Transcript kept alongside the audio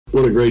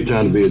What a great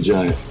time to be a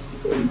Giant,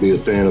 be a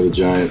fan of the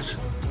Giants.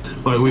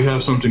 Like, we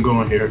have something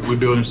going here. We're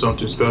building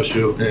something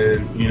special,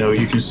 and,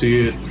 you can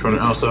see it from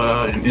the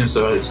outside and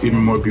inside. It's even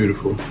more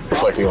beautiful.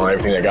 Reflecting on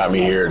everything that got me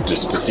here,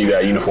 just to see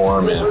that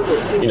uniform, and,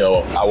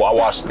 I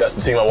watched. That's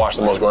the team I watched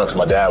the most growing up because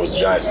my dad was a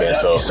Giants fan,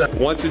 so.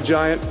 Once a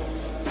Giant,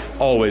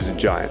 always a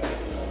Giant.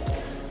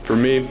 For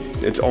me,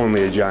 it's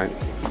only a Giant.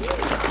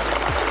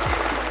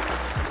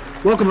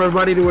 Welcome,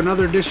 everybody, to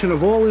another edition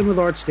of All In with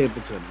Art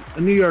Stapleton, a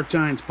New York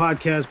Giants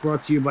podcast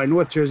brought to you by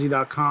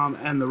NorthJersey.com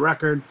and The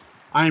Record.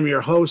 I am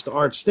your host,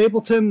 Art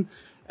Stapleton,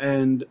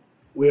 and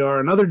we are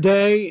another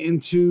day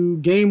into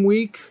game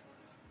week.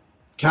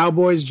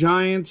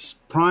 Cowboys-Giants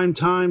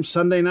primetime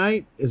Sunday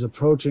night is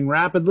approaching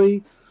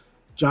rapidly.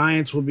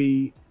 Giants will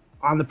be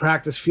on the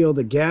practice field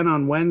again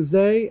on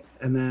Wednesday,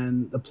 and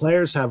then the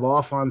players have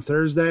off on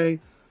Thursday,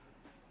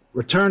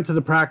 return to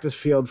the practice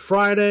field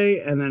Friday,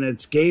 and then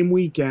it's game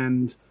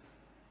weekend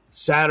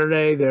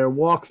Saturday, their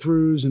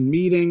walkthroughs and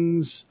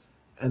meetings,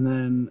 and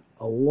then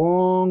a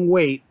long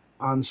wait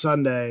on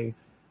Sunday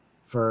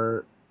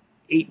for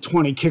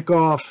 8:20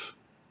 kickoff.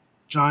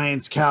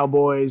 Giants,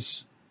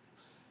 Cowboys.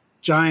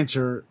 Giants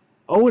are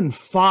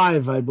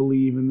 0-5, I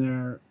believe, in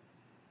their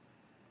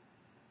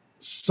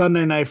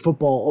Sunday Night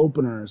Football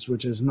openers,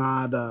 which is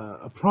not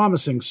a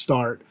promising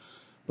start,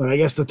 but I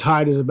guess the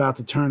tide is about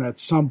to turn at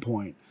some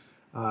point.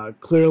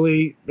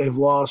 Clearly, they've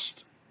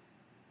lost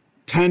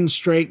 10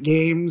 straight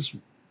games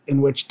in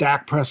which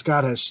Dak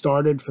Prescott has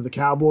started for the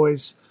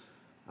Cowboys.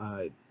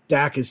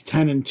 Dak is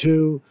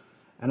 10-2,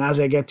 and as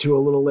I get to a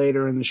little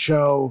later in the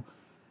show,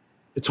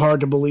 it's hard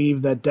to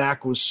believe that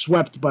Dak was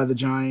swept by the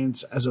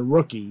Giants as a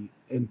rookie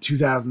in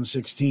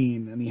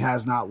 2016, and he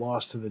has not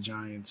lost to the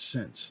Giants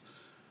since.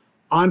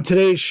 On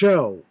today's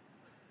show,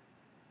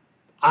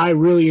 I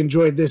really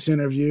enjoyed this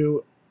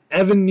interview.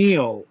 Evan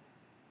Neal,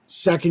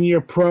 second-year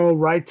pro,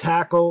 right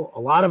tackle. A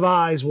lot of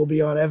eyes will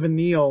be on Evan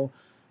Neal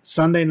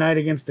Sunday night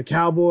against the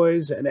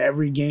Cowboys and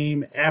every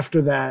game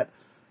after that.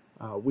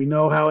 We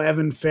know how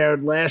Evan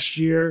fared last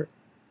year.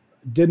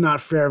 Did not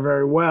fare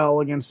very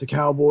well against the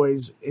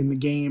Cowboys in the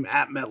game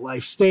at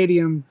MetLife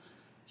Stadium.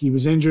 He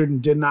was injured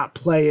and did not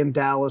play in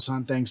Dallas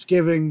on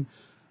Thanksgiving,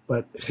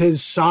 but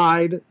his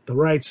side, the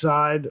right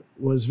side,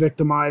 was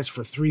victimized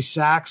for 3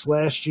 sacks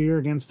last year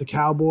against the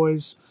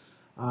Cowboys,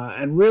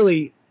 and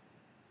really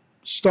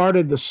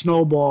started the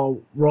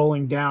snowball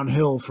rolling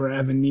downhill for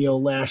Evan Neal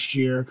last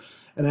year.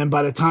 And then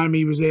by the time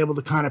he was able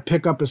to kind of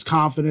pick up his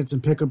confidence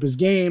and pick up his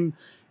game,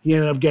 he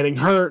ended up getting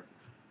hurt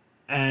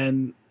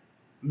and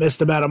missed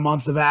about a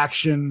month of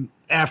action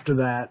after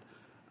that.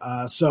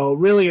 So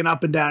really an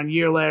up and down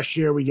year last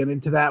year. We get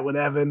into that with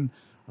Evan.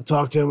 I'll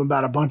talk to him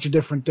about a bunch of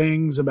different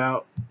things,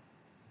 about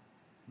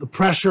the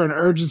pressure and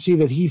urgency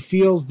that he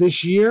feels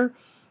this year.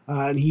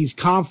 And he's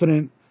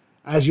confident,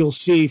 as you'll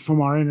see from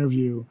our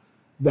interview,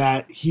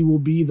 that he will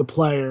be the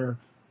player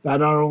that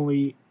not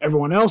only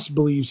everyone else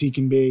believes he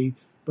can be,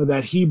 but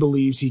that he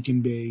believes he can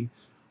be.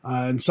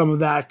 And some of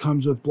that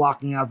comes with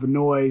blocking out the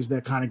noise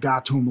that kind of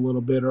got to him a little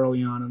bit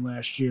early on in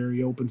last year.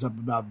 He opens up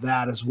about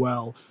that as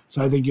well.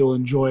 So I think you'll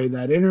enjoy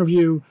that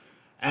interview.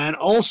 And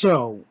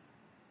also,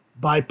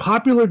 by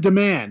popular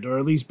demand, or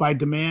at least by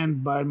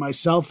demand by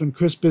myself and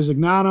Chris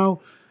Bisignano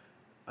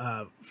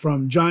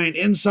from Giant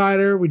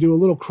Insider, we do a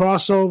little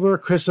crossover.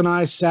 Chris and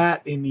I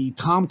sat in the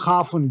Tom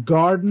Coughlin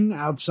Garden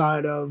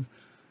outside of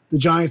the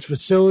Giants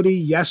facility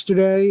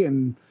yesterday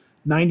in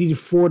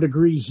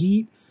 94-degree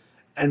heat,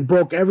 and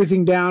broke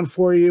everything down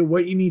for you,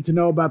 what you need to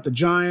know about the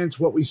Giants,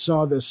 what we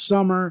saw this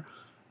summer.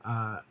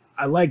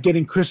 I like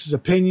getting Chris's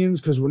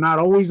opinions because we're not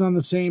always on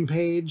the same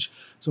page,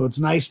 so it's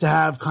nice to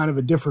have kind of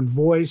a different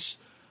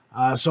voice.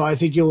 So I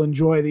think you'll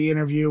enjoy the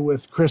interview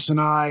with Chris and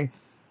I,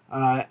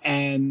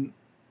 and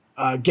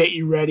get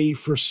you ready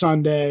for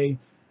Sunday,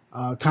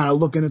 kind of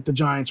looking at the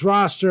Giants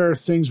roster,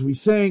 things we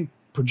think,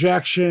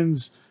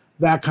 projections,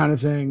 that kind of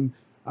thing.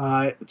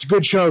 It's a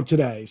good show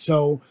today.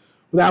 So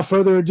without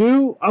further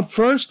ado, up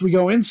first, we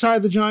go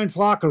inside the Giants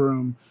locker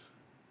room.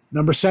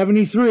 Number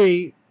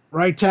 73,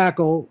 right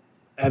tackle,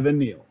 Evan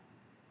Neal.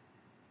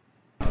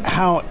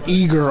 How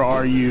eager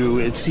are you?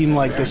 It seemed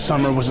like this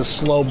summer was a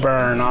slow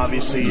burn.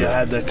 Obviously, you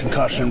had the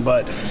concussion,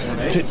 but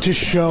to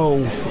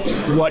show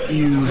what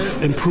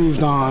you've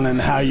improved on and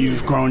how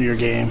you've grown your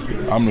game.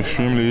 I'm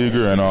extremely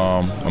eager, and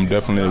I'm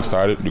definitely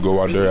excited to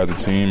go out there as a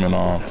team and,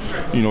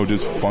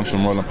 just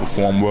function well and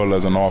perform well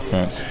as an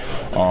offense.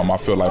 I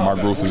feel like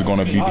my growth is going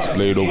to be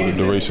displayed over the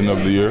duration of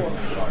the year.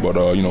 But,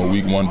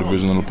 week one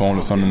divisional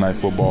opponent, Sunday Night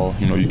Football,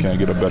 you can't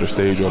get a better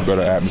stage or a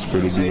better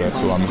atmosphere to do that,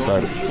 so I'm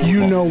excited.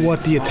 You know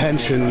what the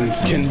attention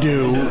can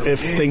do if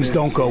things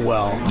don't go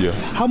well. Yeah.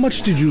 How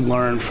much did you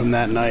learn from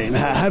that night? And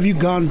have you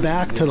gone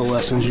back to the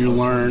lessons you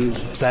learned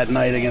that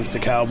night against the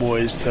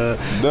Cowboys to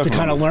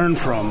kind of learn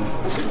from?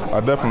 I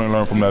definitely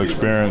learned from that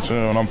experience,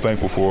 and I'm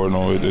thankful for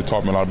it. It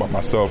taught me a lot about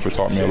myself. It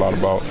taught me a lot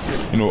about,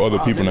 other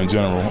people in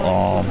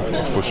general,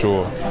 for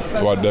sure.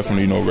 So I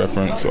definitely,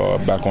 reference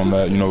back on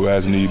that,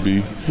 as need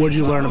be. What did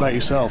you learn about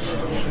yourself?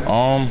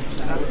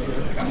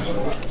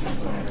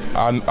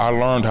 I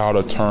learned how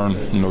to turn,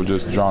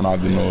 just drown out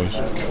the noise.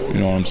 You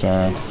know what I'm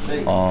saying?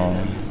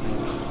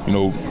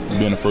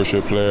 Being a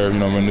first-year player,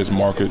 in this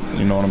market,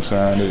 you know what I'm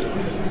saying?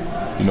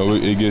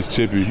 It gets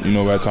chippy,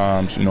 at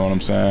times, you know what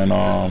I'm saying?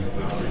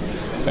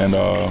 And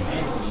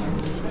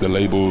the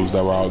labels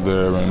that were out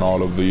there and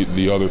all of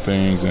the other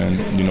things and,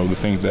 the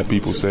things that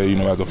people say,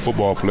 as a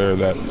football player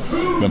that's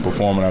been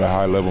performing at a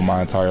high level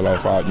my entire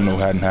life, I,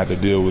 hadn't had to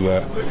deal with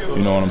that,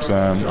 you know what I'm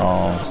saying?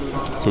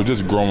 So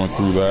just growing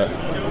through that,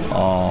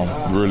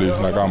 really,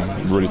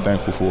 I'm really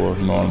thankful for,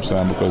 you know what I'm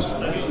saying, because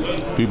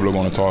people are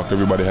going to talk.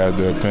 Everybody has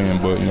their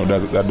opinion, but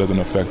that doesn't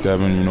affect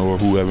Evan, or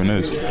who Evan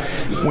is.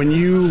 When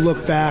you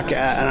look back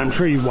at, and I'm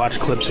sure you've watched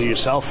clips of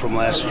yourself from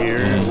last year,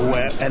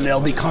 and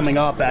they'll be coming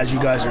up as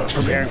you guys are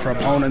preparing for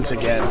opponents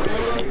again.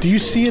 Do you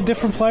see a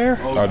different player?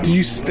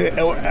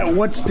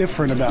 What's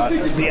different about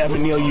the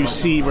Evan Neal you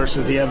see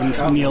versus the Evan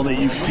Neal that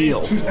you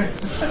feel?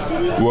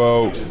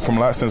 Well,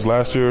 since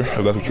last year,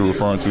 if that's what you're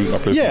referring to, I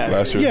played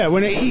last year. Yeah,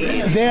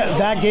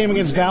 that game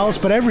against Dallas,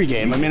 but every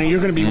game. I mean,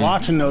 you're going to be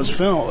watching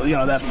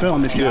that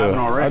film if you haven't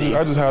already.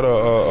 I just had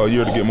a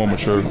year to get more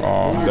mature,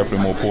 definitely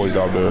more poised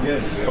out there,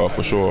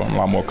 for sure. I'm a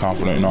lot more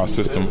confident in our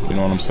system, you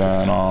know what I'm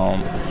saying?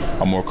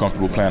 I'm more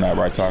comfortable playing at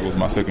right tackle. It's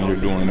my second year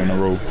doing it in a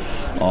row.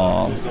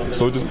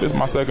 So it's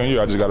my second year.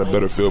 I just got a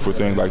better feel for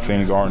things, like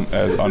things aren't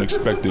as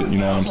unexpected, you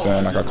know what I'm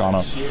saying? Like I kind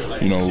of,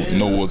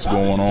 know what's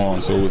going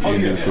on. So it's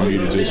easier for me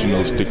to just,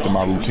 stick to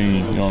my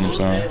routine, you know what I'm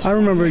saying? I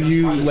remember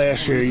you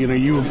last year,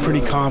 you were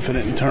pretty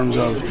confident in terms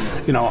of,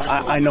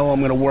 I know I'm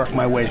going to work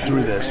my way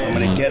through this. I'm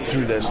going to get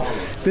through this.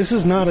 This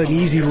is not an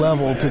easy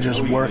level to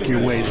just work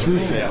your way through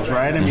things,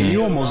 right? I mean,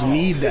 you almost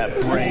need that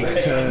break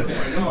to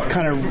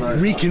kind of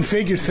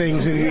reconfigure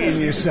things in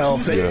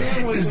yourself. Yeah.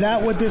 Is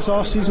that what this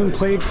offseason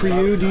played for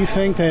you? Do you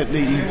think that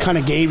you kind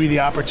of gave you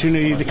the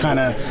opportunity to kind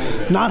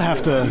of not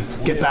have to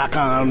get back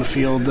on the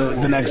field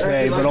the next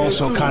day, but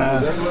also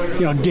kind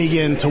of, dig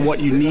into what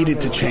you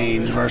needed to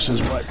change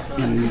versus what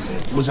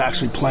was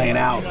actually playing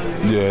out?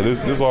 Yeah,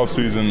 this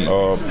offseason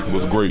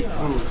was great.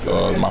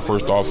 My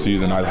first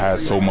offseason, I had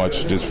so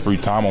much just free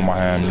time on my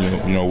hand.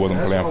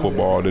 Wasn't playing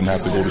football, didn't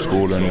have to go to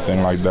school or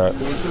anything like that.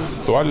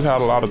 So I just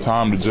had a lot of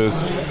time to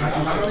just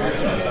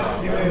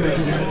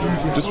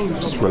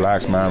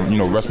relax,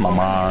 man. Rest my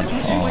mind.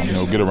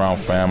 Get around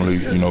family.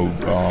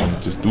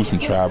 Just do some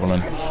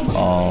traveling.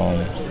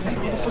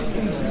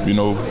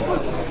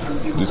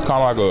 Just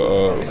kind of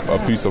like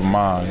a peace of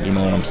mind. You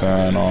know what I'm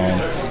saying?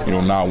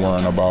 Not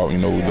worrying about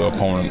the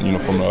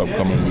opponent. From the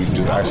upcoming week,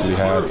 just actually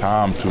had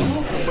time to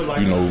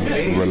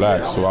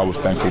relax. So I was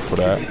thankful for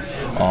that.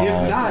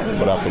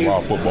 But after a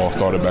while, football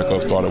started back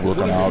up, started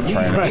working out,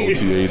 training,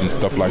 OTAs and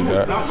stuff like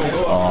that.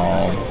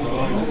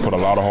 Put a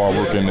lot of hard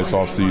work in this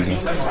offseason,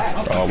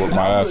 worked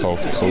my ass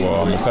off. So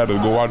I'm excited to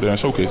go out there and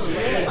showcase.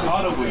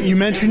 You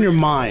mentioned your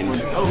mind.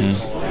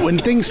 Mm-hmm. When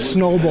things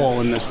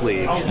snowball in this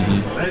league,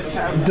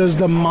 does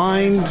the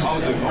mind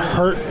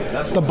hurt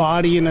the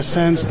body in a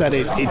sense that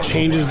it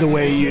changes the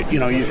way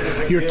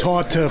you're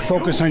taught to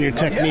focus on your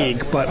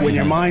technique, but when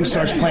your mind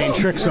starts playing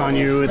tricks on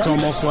you, it's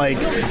almost like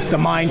the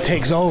mind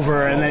takes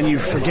over and then you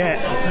forget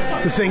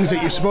the things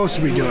that you're supposed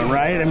to be doing,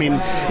 right? I mean,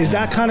 is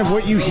that kind of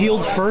what you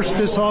healed first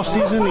this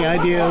offseason? The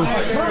idea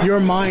of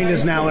your mind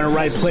is now in a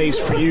right place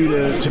for you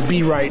to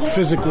be right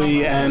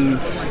physically and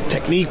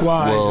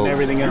technique-wise and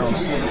everything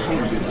else?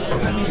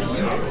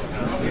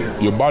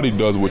 Your body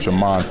does what your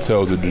mind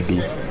tells it to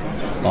do.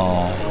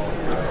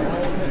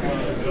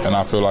 And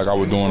I feel like I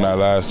was doing that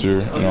last year.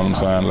 You know what I'm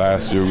saying?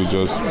 Last year was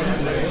just,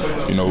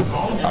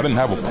 I didn't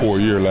have a poor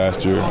year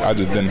last year. I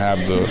just didn't have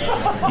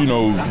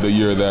the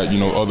year that,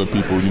 other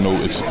people,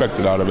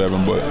 expected out of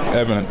Evan. But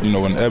Evan, in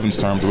Evan's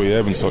terms, the way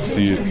Evan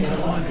see it,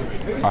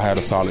 I had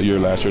a solid year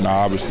last year. Now,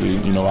 obviously,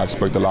 I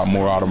expect a lot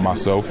more out of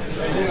myself.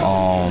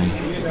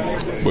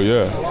 But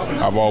yeah,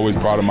 I've always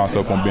prided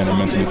myself on being a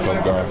mentally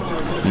tough guy.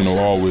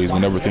 Always,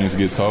 whenever things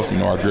get tough,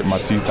 I grit my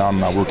teeth down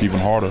and I work even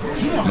harder.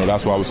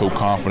 That's why I was so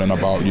confident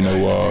about,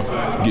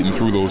 getting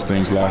through those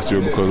things last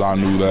year, because I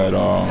knew that,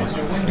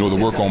 the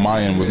work on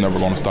my end was never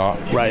going to stop.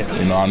 Right.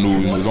 I knew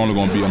it was only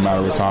going to be a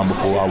matter of time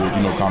before I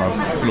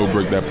would,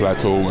 break that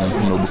plateau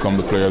and, become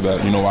the player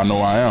that, I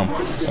know I am.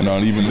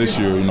 And even this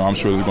year, I'm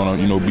sure there's going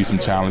to, be some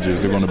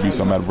challenges. There's going to be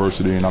some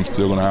adversity, and I'm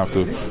still going to have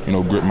to,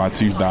 grit my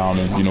teeth down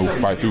and,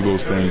 fight through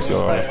those things.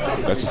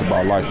 That's just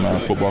about life, man.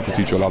 Football can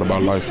teach you a lot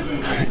about life.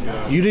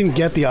 You didn't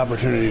get the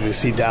opportunity to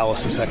see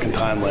Dallas a second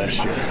time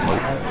last year.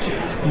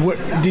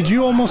 Did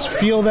you almost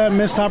feel that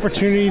missed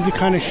opportunity to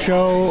kind of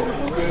show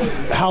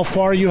how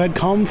far you had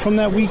come from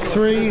that week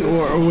 3,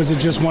 or was it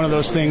just one of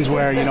those things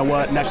where,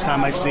 next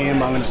time I see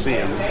him, I'm going to see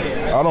him?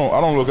 I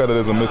don't look at it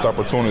as a missed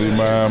opportunity,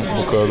 man,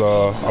 because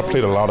I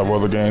played a lot of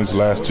other games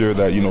last year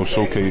that,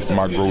 showcased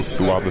my growth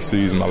throughout the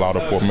season, a lot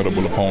of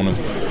formidable opponents.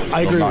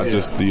 I agree not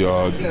just the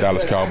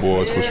Dallas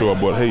Cowboys, for sure,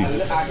 but, hey,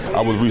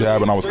 I was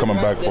rehabbing, I was coming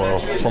back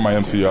from my my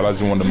MCL. I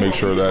just wanted to make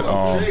sure that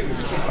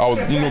I was,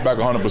 back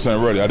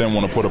 100% ready. I didn't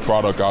want to put a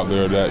product out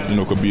there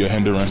that, could be a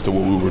hindrance to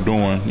what we were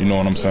doing. You know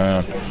what I'm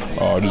saying?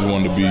 I just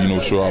wanted to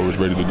be, sure I was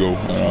ready to go.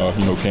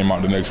 And, came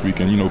out the next week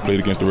and, played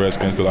against the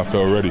Redskins because I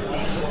felt ready.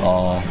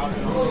 So,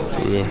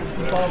 yeah.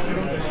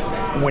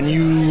 When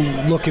you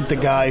look at the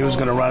guy who's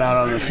going to run out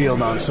on the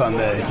field on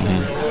Sunday,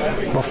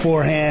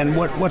 beforehand,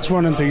 what's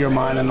running through your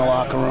mind in the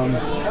locker room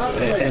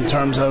in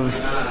terms of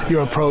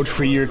your approach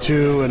for year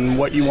two and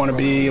what you want to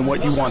be and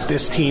what you want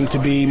this team to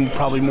be,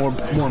 probably more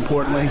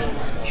importantly?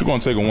 You're going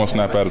to take it one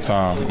snap at a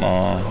time.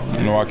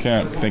 I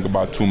can't think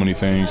about too many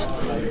things.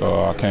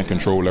 I can't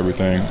control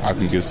everything. I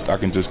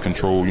can just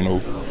control,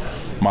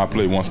 my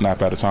play one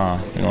snap at a time.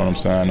 You know what I'm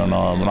saying? And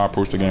when I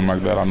approach the game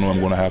like that, I know I'm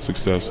going to have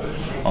success.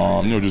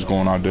 Just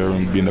going out there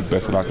and being the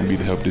best that I can be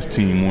to help this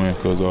team win.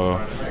 Because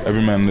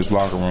every man in this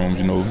locker room,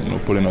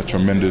 put in a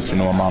tremendous,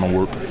 amount of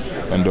work.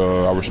 And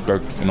I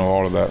respect,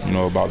 all of that,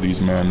 about these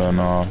men. And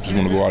just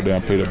want to go out there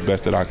and play the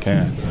best that I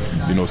can,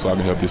 so I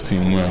can help this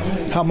team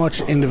win. How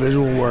much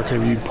individual work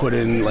have you put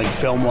in, like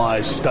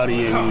film-wise,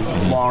 studying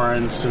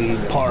Lawrence and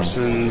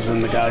Parsons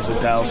and the guys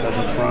that Dallas has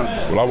in front?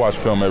 Well, I watch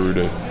film every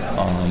day.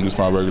 Just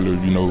my regular,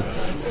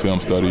 film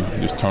study.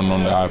 Just turning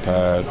on the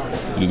iPad,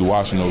 just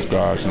watching those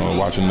guys,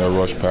 watching their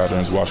rush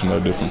patterns, watching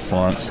their different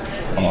fronts,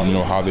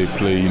 how they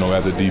play,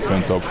 as a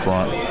defense up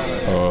front.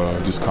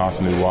 Just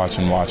constantly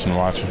watching. You know what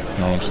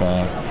I'm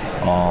saying?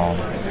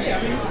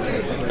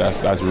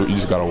 That's you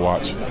just gotta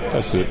watch.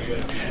 That's it.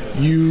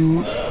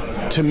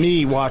 To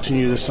me, watching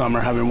you this summer,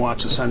 having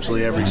watched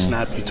essentially every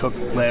snap you took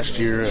last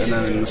year and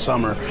then in the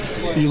summer,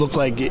 you look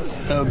like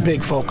a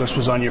big focus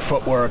was on your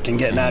footwork and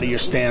getting out of your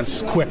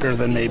stance quicker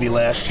than maybe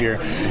last year.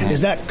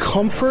 Is that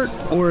comfort,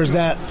 or is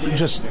that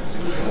just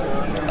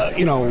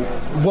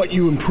what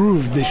you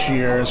improved this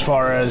year as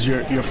far as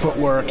your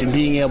footwork and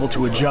being able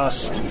to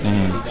adjust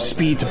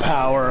speed to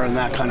power and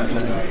that kind of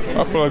thing?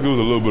 I feel like it was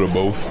a little bit of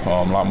both.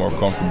 A lot more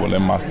comfortable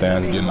in my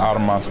stance, getting out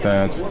of my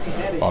stance,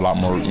 a lot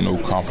more,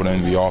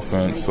 confident in the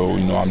offense. So,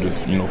 I'm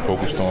just,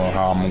 focused on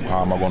how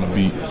am I going to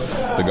beat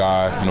the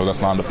guy,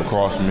 that's lined up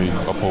across from me,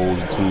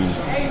 opposed to,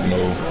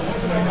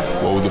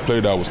 what was the play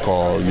that was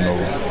called,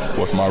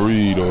 what's my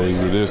read, or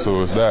is it this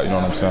or is that, you know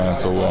what I'm saying?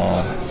 So,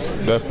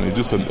 definitely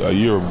just a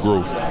year of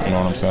growth, you know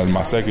what I'm saying?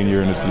 My second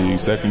year in this league,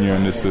 second year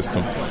in this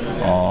system.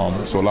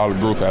 So a lot of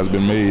growth has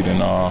been made,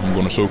 and I'm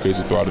going to showcase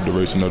it throughout the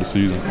duration of the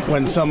season.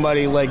 When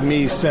somebody like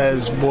me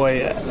says,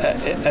 boy,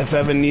 if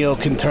Evan Neal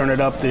can turn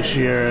it up this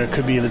year, it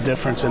could be the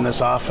difference in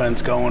this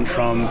offense going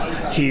from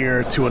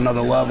here to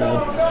another level.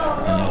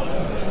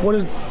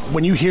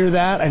 When you hear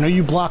that, I know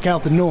you block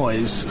out the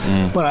noise,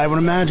 but I would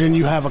imagine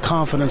you have a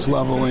confidence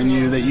level in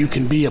you that you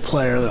can be a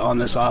player on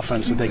this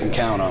offense that they can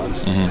count on.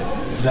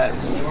 Is that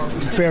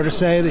fair to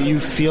say, that you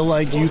feel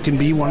like you can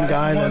be one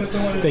guy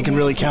that they can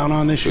really count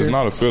on this year? It's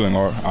not a feeling,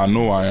 Art. I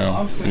know I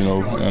am,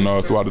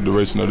 and throughout the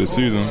duration of this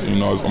season,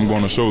 I'm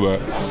going to show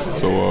that.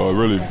 So,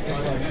 really,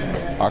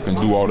 I can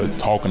do all the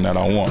talking that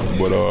I want,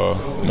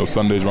 but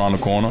Sunday's around the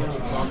corner,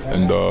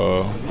 and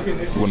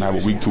we're gonna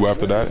have a week 2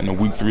 after that, and a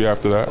week 3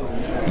 after that.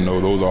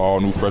 Those are all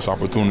new, fresh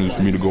opportunities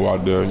for me to go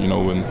out there,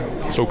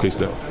 and showcase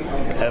that.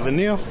 Evan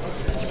Neal,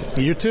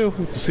 you too.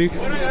 See?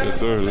 Yes,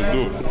 sir. Let's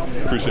do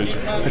it. Appreciate you.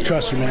 I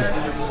trust you,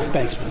 man.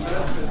 Thanks,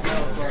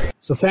 man.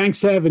 So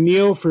thanks to Evan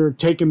Neal for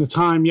taking the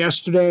time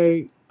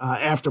yesterday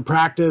after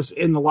practice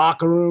in the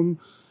locker room,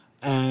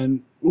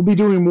 and we'll be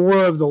doing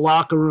more of the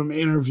locker room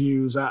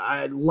interviews.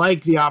 I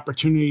like the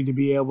opportunity to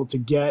be able to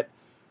get,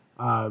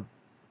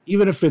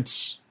 even if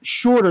it's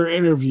shorter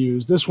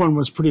interviews. This one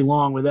was pretty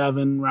long with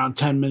Evan, around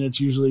 10 minutes,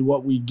 usually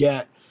what we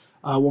get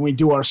when we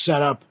do our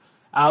setup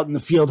out in the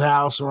field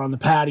house or on the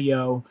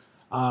patio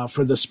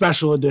for the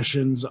special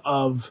editions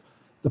of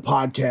the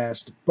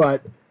podcast.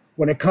 But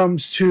when it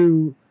comes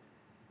to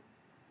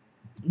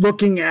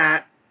looking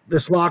at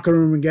this locker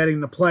room and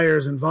getting the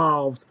players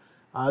involved,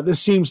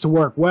 this seems to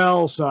work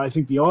well, so I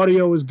think the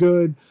audio is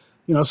good.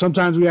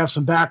 Sometimes we have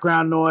some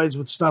background noise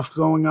with stuff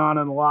going on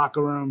in the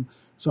locker room,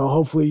 so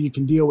hopefully you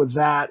can deal with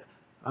that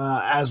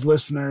as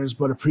listeners,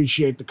 but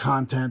appreciate the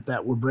content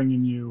that we're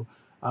bringing you,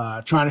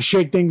 trying to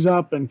shake things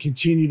up and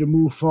continue to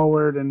move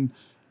forward and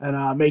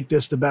make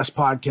this the best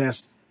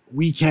podcast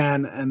we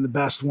can and the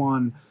best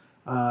one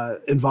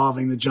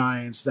involving the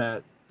Giants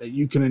that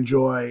you can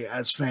enjoy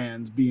as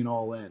fans being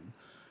all in.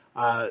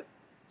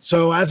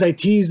 So as I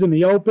teased in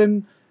the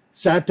open,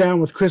 sat down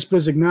with Chris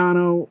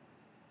Bisignano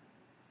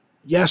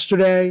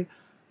yesterday,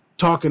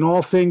 talking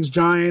all things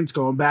Giants,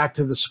 going back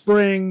to the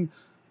spring,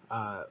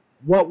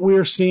 what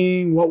we're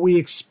seeing, what we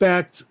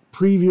expect,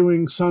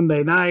 previewing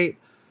Sunday night.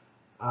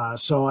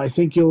 So I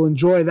think you'll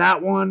enjoy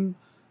that one.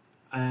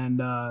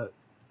 And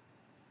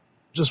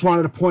just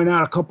wanted to point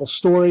out a couple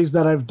stories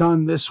that I've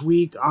done this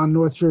week on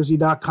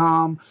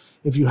NorthJersey.com.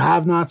 If you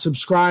have not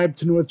subscribed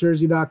to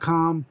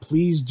NorthJersey.com,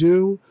 please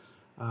do.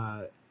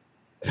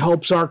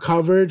 Helps our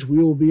coverage.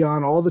 We will be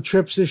on all the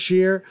trips this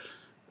year.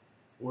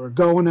 We're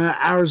going to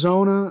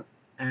Arizona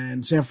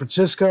and San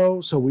Francisco,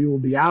 so we will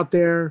be out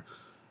there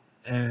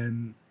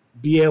and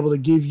be able to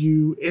give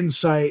you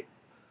insight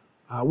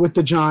with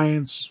the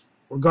Giants,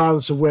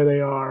 regardless of where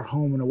they are,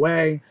 home and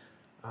away.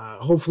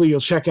 Hopefully you'll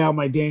check out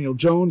my Daniel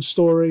Jones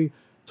story.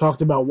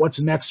 Talked about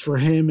what's next for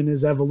him and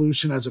his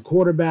evolution as a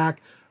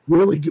quarterback.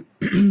 Really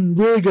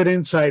good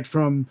insight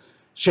from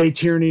Shea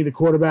Tierney, the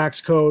quarterback's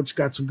coach.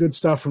 Got some good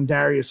stuff from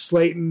Darius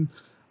Slayton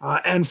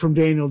and from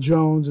Daniel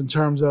Jones in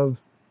terms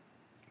of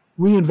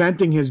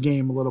reinventing his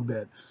game a little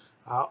bit.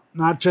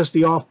 Not just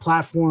the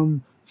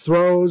off-platform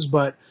throws,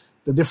 but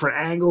the different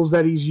angles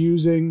that he's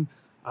using,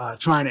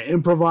 trying to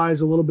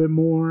improvise a little bit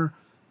more.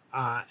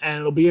 And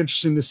it'll be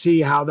interesting to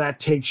see how that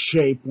takes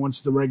shape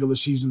once the regular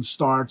season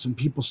starts and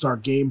people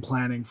start game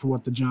planning for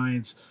what the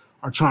Giants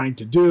are trying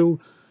to do.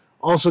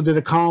 Also did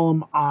a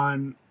column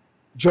on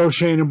Joe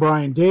Schoen and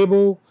Brian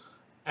Daboll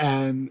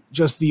and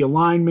just the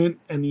alignment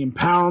and the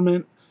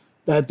empowerment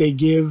that they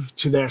give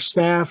to their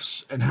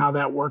staffs and how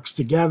that works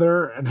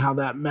together and how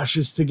that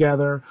meshes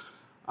together,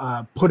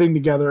 putting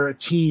together a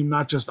team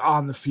not just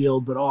on the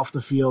field but off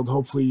the field.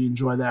 Hopefully you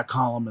enjoy that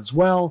column as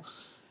well.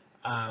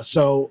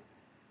 So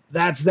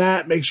that's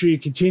that. Make sure you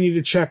continue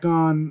to check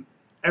on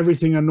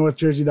everything on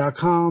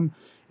NorthJersey.com.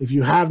 If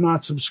you have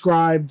not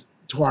subscribed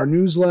to our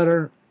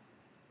newsletter,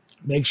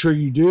 make sure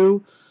you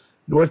do.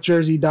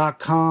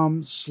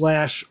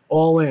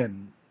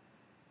 NorthJersey.com/allin.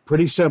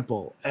 Pretty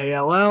simple.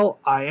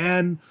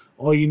 ALLIN.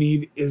 All you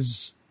need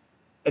is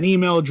an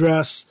email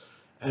address,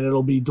 and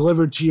it'll be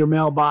delivered to your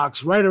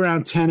mailbox right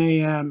around 10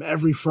 a.m.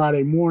 every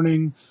Friday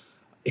morning.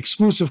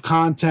 Exclusive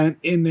content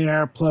in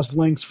there, plus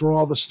links for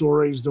all the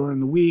stories during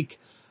the week,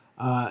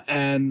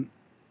 and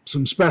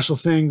some special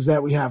things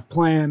that we have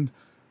planned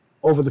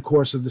over the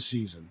course of the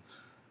season.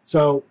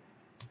 So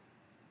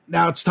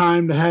now it's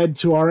time to head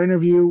to our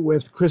interview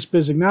with Chris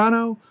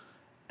Bisignano,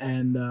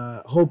 and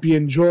hope you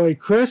enjoy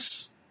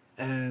Chris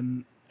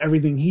and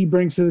everything he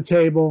brings to the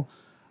table.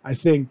 I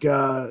think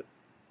the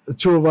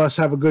two of us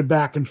have a good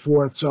back and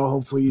forth, so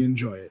hopefully you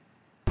enjoy it.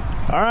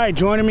 All right,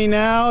 joining me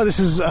now, this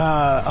is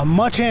a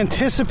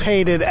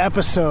much-anticipated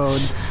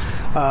episode.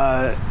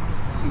 Got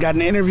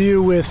an interview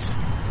with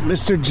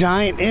Mr.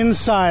 Giant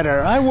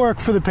Insider. I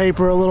worked for the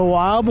paper a little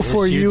while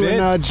before you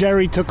and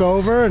Jerry took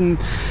over and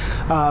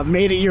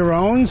made it your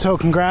own, so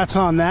congrats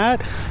on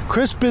that.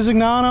 Chris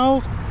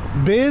Bisignano,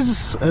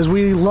 Biz, as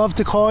we love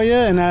to call you,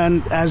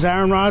 and as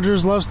Aaron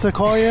Rodgers loves to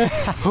call you.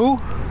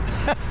 Who?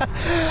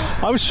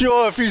 I'm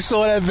sure if you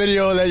saw that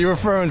video that you're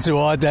referring to,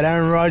 Art, that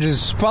Aaron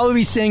Rodgers probably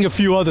be saying a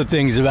few other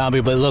things about me.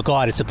 But look,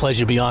 Art, it's a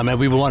pleasure to be on, man.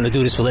 We've been wanting to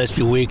do this for the last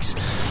few weeks,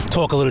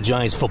 talk a little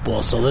Giants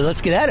football. So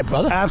let's get at it,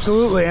 brother.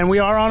 Absolutely. And we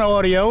are on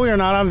audio. We are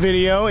not on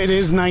video. It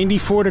is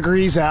 94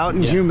 degrees out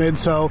and humid.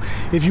 So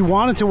if you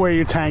wanted to wear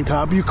your tank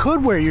top, you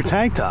could wear your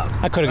tank top.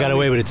 I could have got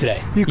away with it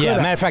today. You could. Yeah,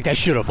 matter of fact, I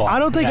should have. I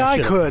don't think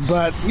I could,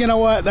 but you know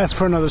what? That's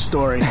for another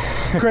story.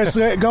 Chris,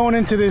 going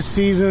into this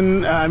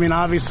season, I mean,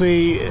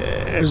 obviously,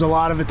 there's a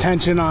lot of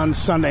attention on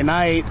Sunday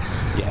night.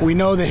 Yeah. We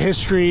know the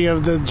history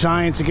of the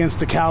Giants against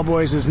the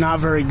Cowboys is not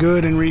very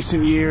good in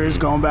recent years,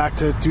 going back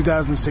to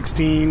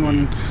 2016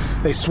 when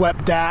they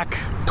swept Dak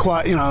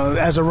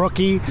as a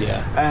rookie.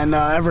 Yeah. And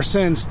ever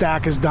since,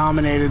 Dak has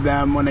dominated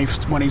them when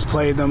he's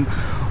played them.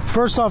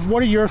 First off,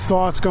 what are your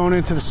thoughts going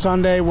into the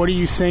Sunday? What are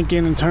you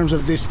thinking in terms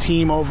of this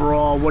team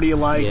overall? What do you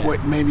like? Yeah.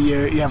 What maybe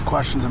you have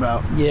questions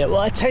about? Yeah,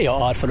 well, I tell you,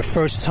 Art, for the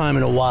first time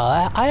in a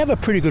while, I have a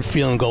pretty good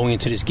feeling going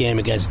into this game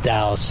against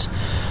Dallas.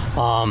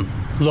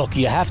 Look,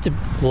 you have to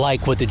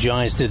like what the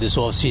Giants did this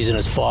offseason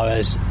as far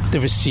as the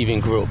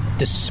receiving group,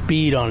 the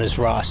speed on this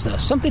roster,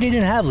 something they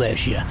didn't have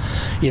last year.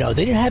 They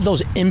didn't have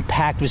those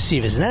impact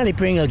receivers. Now they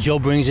Joe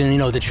brings in,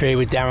 the trade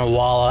with Darren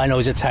Waller. I know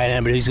he's a tight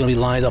end, but he's going to be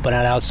lined up on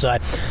that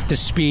outside. The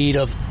speed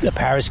of the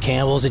Paris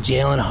Campbell's, the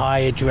Jalen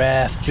Hyatt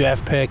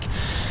draft pick.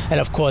 And,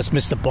 of course,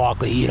 Mr.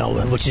 Barkley,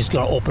 which is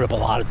going to open up a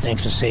lot of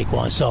things for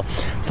Saquon. So,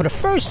 for the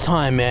first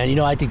time, man,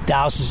 I think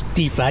Dallas's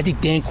defense, I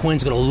think Dan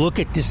Quinn's going to look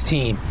at this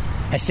team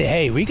and say,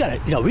 hey, we got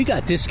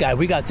this guy.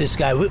 We're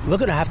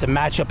going to have to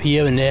match up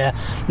here and there.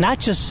 Not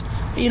just,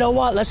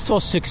 let's throw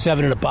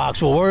 6-7 in the box.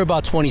 We'll worry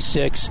about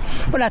 26.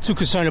 We're not too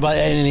concerned about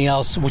anything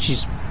else, which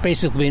has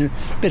basically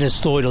been his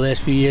story the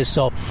last few years.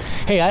 So,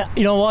 hey,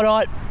 you know what,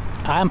 Art?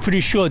 I'm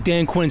pretty sure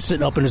Dan Quinn's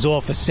sitting up in his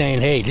office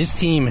saying, hey, this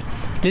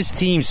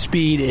team's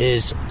speed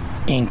is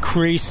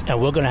increased,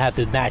 and we're going to have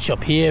to match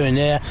up here and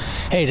there.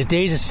 Hey, the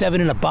days of 7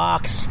 in the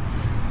box,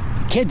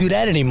 can't do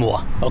that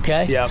anymore,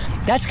 okay? Yep.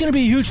 That's going to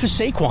be huge for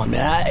Saquon,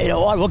 man.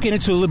 We'll get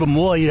into it a little bit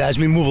more as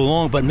we move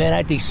along, but, man,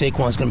 I think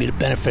Saquon's going to be the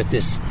benefit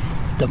this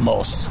the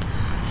most.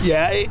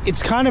 Yeah,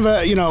 it's kind of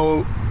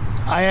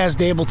I asked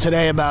Daboll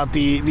today about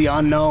the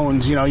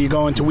unknowns. You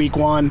go into week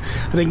one.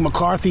 I think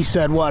McCarthy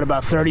said,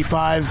 about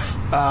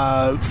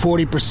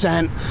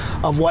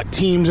 40% of what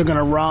teams are going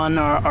to run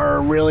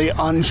are really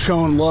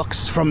unshowwn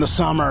looks from the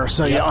summer.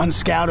 So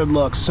unscouted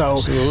looks. So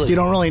absolutely. You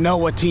don't really know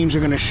what teams are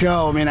going to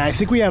show. I mean, I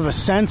think we have a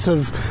sense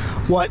of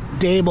what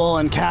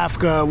Daboll and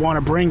Kafka want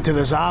to bring to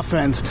this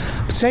offense.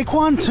 But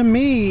Saquon, to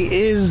me,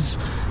 is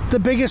the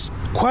biggest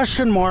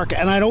question mark,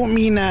 and I don't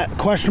mean that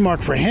question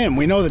mark for him.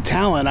 We know the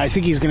talent. I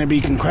think he's going to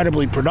be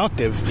incredibly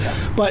productive.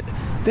 Yeah. But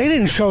they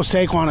didn't show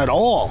Saquon at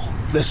all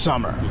this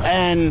summer.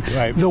 And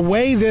the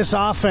way this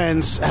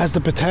offense has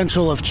the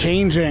potential of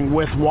changing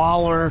with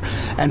Waller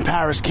and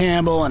Paris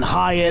Campbell and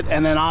Hyatt,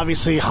 and then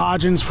obviously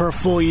Hodgins for a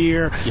full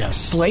year,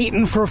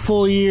 Slayton for a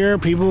full year.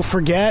 People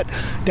forget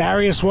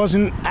Darius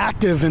wasn't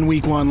active in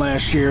week 1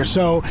 last year.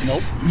 So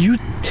you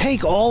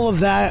take all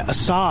of that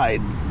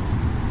aside,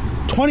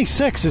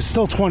 26 is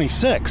still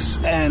 26,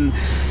 and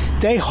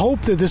they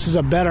hope that this is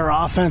a better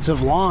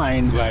offensive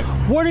line. Right.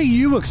 What are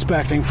you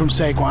expecting from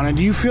Saquon? And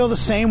do you feel the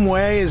same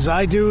way as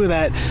I do,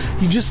 that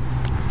you just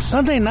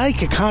Sunday night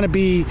could kind of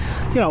be,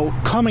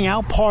 coming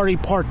out party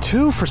part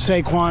 2 for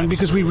Saquon,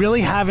 because we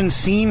really haven't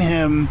seen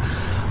him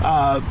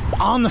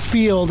on the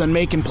field and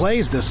making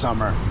plays this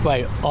summer?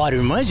 Right. It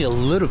reminds you a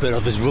little bit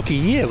of his rookie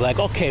year. Like,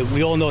 okay,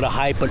 we all know the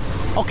hype, but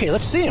okay,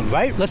 let's see him,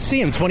 right? Let's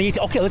see him,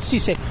 2018. Okay, let's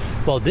see.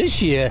 Well,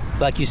 this year,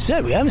 like you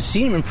said, we haven't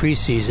seen him in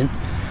preseason.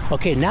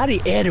 Okay, now they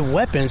added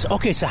weapons.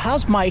 Okay, so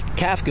how's Mike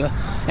Kafka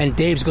and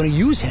Dave's going to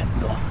use him?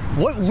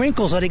 What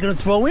wrinkles are they going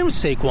to throw in with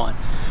Saquon?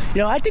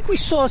 I think we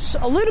saw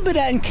a little bit of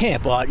that in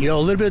camp, Art. A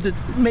little bit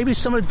of maybe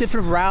some of the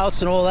different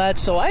routes and all that.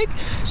 So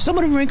some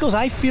of the wrinkles,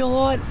 I feel,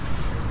 Art,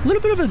 a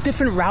little bit of a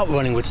different route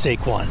running with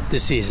Saquon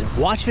this season.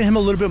 Watch for him a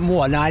little bit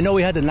more. Now, I know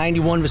he had the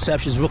 91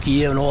 receptions rookie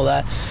year and all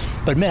that,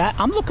 but, man,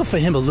 I'm looking for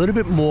him a little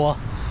bit more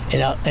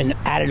and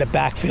out of the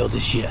backfield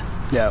this year.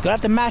 Yeah. You're going to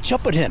have to match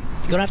up with him.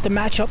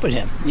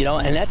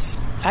 And that's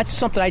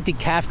something I think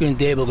Kafka and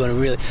Dave are going to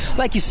really,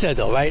 like you said,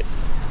 though, right?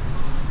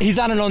 He's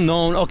not an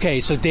unknown. Okay,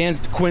 so Dan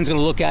Quinn's going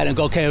to look at it and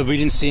go, okay, we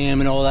didn't see him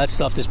and all that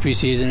stuff this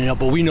preseason,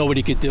 but we know what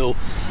he could do.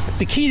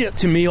 The key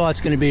to me, Art's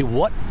going to be,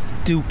 what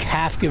do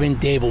Kafka and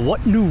Dave,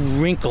 what new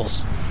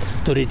wrinkles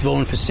do they throw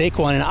in for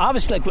Saquon? And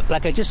obviously,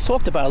 like I just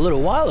talked about a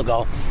little while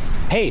ago,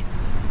 hey,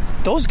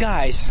 those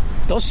guys,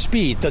 those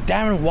speed, the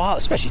Darren Waller,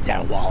 especially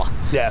Darren Waller.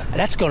 Yeah.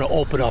 That's going to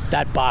open up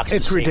that box.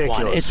 It's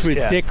ridiculous. It's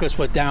ridiculous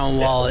what Darren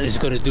Waller is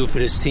going to do for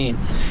this team.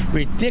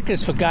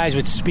 Ridiculous for guys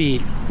with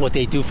speed, what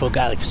they do for a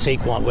guy like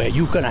Saquon, where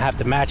you're going to have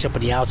to match up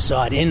on the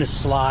outside, in the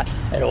slot,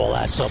 and all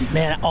that. So,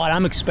 man,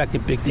 I'm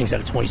expecting big things out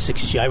of 26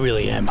 this year. I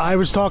really am. I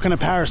was talking to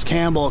Paris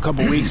Campbell a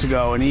couple weeks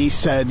ago, and he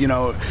said,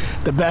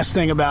 the best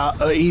thing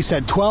about, he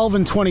said 12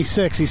 and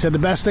 26, he said the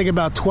best thing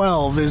about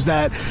 12 is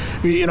that,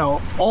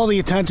 all the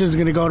attention is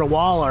going to go to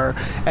Waller,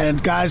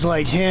 and guys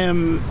like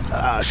him,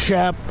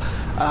 Shep,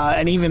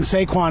 and even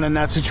Saquon in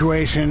that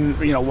situation,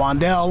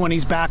 Wandell when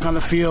he's back on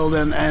the field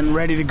and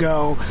ready to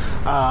go.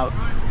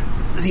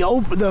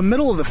 The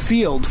middle of the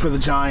field for the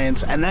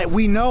Giants, and that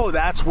we know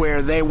that's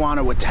where they want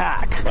to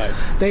attack. Right.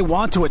 They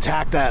want to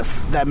attack that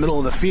middle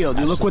of the field.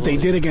 You look what they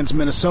did against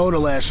Minnesota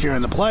last year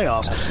in the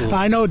playoffs. Now,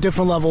 I know a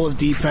different level of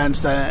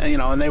defense that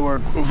and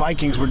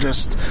Vikings were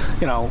just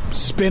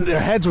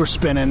their heads were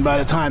spinning by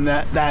the time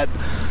that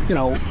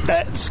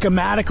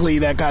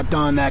schematically that got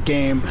done that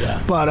game.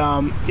 Yeah. But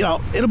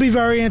it'll be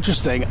very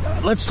interesting.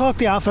 Let's talk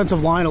the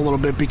offensive line a little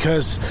bit,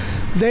 because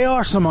they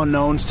are some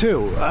unknowns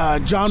too.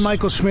 John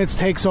Michael Schmitz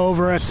takes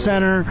over at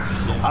center.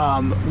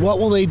 What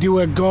will they do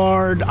at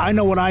guard? I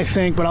know what I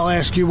think, but I'll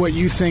ask you what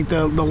you think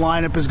the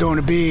lineup is going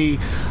to be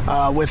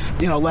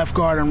with left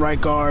guard and right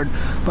guard.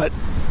 But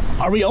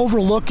are we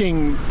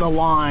overlooking the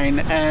line?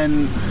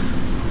 And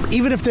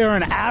even if they're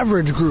an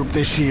average group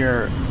this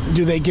year,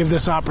 do they give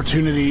this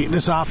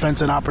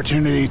offense an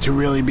opportunity to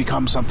really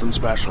become something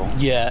special?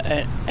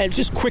 Yeah, and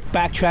just quick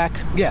backtrack.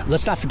 Yeah,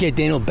 let's not forget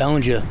Daniel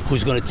Bellinger,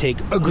 who's going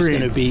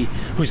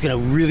to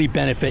really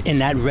benefit in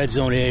that red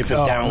zone area for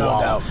Darren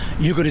Waller. Doubt.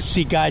 You're going to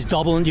see guys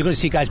doubling. You're going to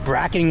see guys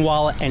bracketing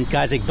Waller and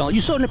guys like Bellinger.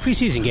 You saw it in the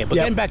preseason game. But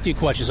getting back to your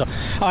question, so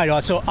all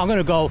right, so I'm going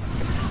to go.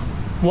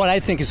 What I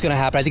think is going to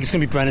happen, I think it's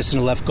going to be Brennan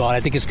the left guard. I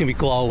think it's going to be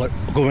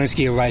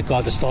Glowinski at right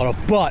guard to start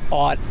off. But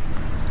Art,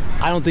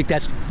 I don't think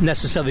that's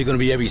necessarily going to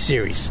be every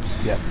series.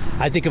 Yeah.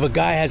 I think if a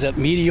guy has a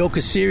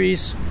mediocre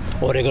series,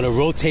 or they're going to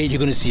rotate, you're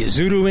going to see a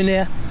Zudu in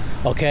there.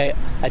 Okay,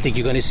 I think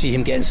you're going to see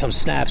him getting some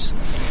snaps.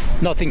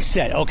 Nothing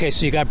set. Okay,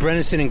 so you got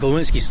Brennison and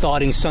Glowinski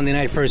starting Sunday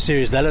night first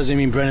series. That doesn't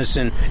mean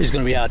Brennison is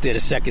going to be out there the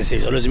second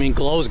series. It doesn't mean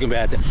Glow is going to be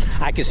out there.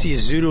 I could see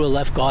Zudu a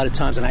left guard at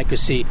times, and I could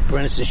see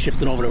Brennison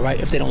shifting over to right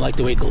if they don't like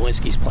the way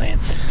Glowinski's playing.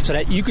 So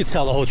that you could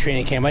tell the whole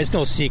training camp. It's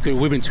no secret.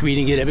 We've been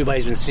tweeting it.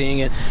 Everybody's been seeing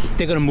it.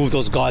 They're going to move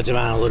those guards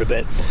around a little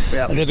bit.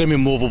 Yep. They're going to be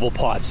movable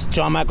parts.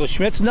 John Michael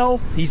Schmitz, no,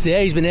 he's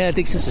there. He's been there, I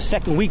think, since the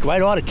second week,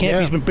 right out of camp. Yeah.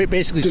 He's been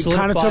basically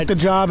solidified. Kind of took the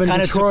job in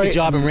Detroit. Took the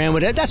job and ran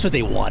with it. That's what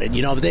they wanted,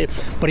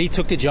 But he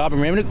took the job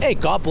and ran with it. Hey,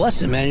 God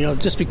bless him, man.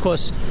 Just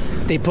because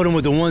they put him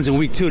with the ones in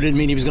week 2 didn't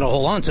mean he was going to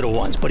hold on to the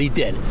ones, but he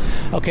did.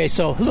 Okay,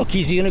 so look,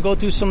 is he going to go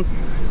through some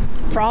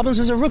problems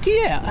as a rookie?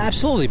 Yeah,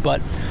 absolutely.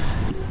 But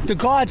the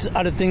guards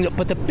are the thing.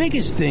 But the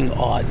biggest thing,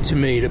 to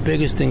me,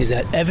 is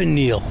that Evan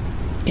Neal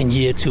in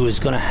year 2 is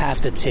going to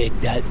have to take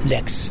that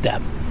next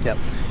step. Yep.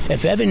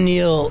 If Evan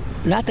Neal,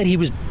 not that he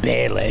was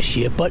bad last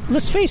year, but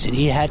let's face it,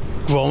 he had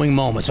growing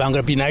moments. So I'm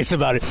going to be nice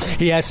about it.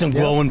 He has some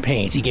growing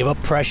pains. He gave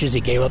up pressures. He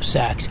gave up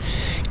sacks.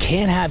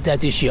 Can't have that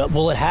this year.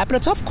 Will it happen?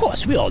 Of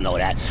course, we all know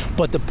that.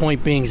 But the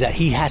point being is that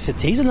he has to.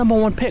 He's a number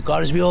 1 pick,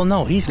 as we all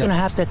know. He's going to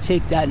have to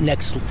take that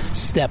next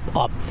step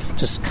up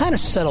just kind of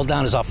settle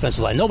down his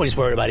offensive line. Nobody's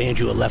worried about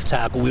Andrew at left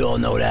tackle. We all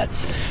know that.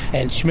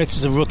 And Schmitz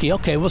is a rookie.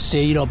 Okay, we'll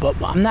see. But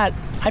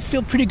I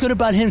feel pretty good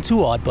about him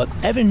too, Art. But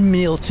Evan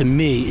Neal, to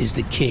me, is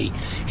the key.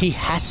 He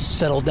has to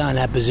settle down in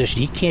that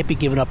position. He can't be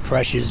giving up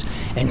pressures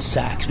and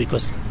sacks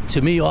because,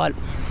 to me, Art,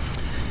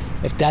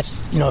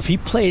 if he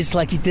plays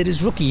like he did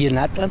his rookie year,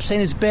 not I'm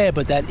saying it's bad,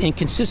 but that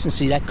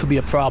inconsistency, that could be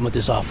a problem with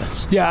this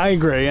offense. Yeah, I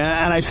agree.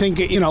 And I think,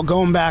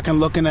 going back and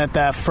looking at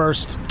that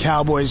first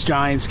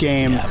Cowboys-Giants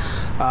game,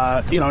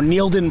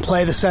 Neal didn't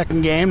play the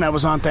second game. That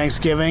was on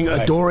Thanksgiving.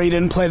 Right. Adoree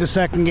didn't play the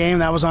second game.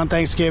 That was on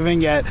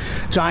Thanksgiving. Yet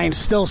Giants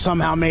still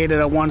somehow made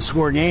it a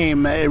one-score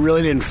game. It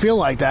really didn't feel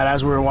like that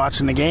as we were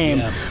watching the game.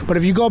 Yeah. But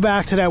if you go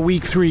back to that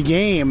Week 3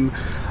 game,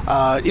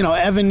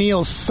 Evan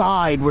Neal's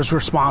side was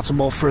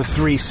responsible for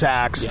 3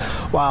 sacks. Yeah.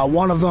 While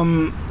one of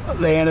them,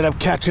 they ended up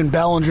catching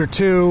Bellinger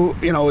too.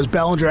 It was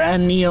Bellinger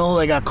and Neal.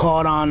 They got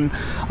caught on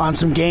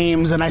some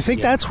games. And I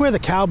think that's where the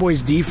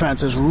Cowboys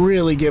defense is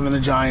really giving the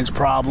Giants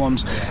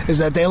problems, is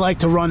that they like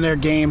to run their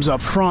games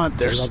up front,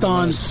 their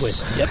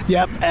stunts.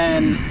 Yep.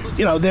 And,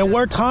 there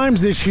were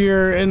times this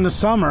year in the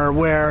summer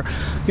where,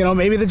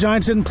 maybe the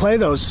Giants didn't play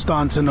those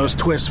stunts and those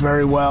twists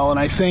very well. And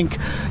I think,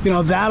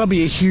 that'll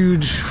be a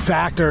huge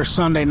factor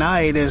Sunday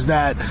night, is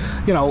that,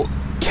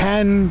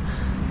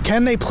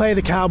 can they play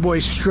the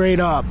Cowboys straight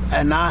up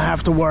and not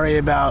have to worry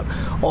about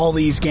all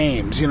these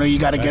games? You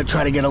got to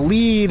try to get a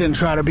lead and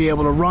try to be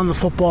able to run the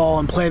football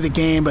and play the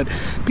game. But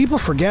people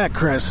forget,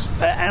 Chris,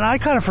 and I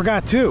kind of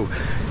forgot too,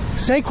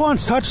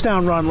 Saquon's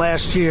touchdown run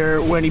last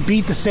year when he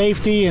beat the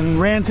safety and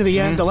ran to the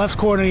end, the left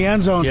corner of the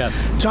end zone. Yep.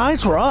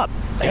 Giants were up.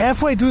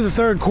 Halfway through the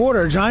third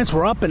quarter, Giants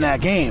were up in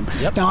that game.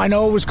 Yep. Now, I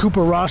know it was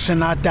Cooper Rush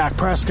and not Dak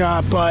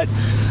Prescott, but,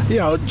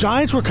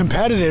 Giants were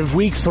competitive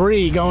Week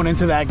 3 going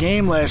into that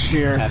game last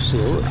year.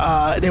 Absolutely.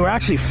 They were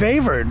actually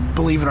favored,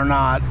 believe it or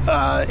not,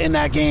 in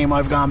that game.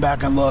 I've gone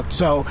back and looked.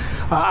 So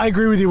I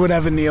agree with you with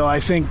Evan Neal.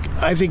 I think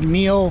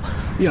Neal,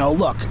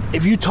 look,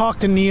 if you talk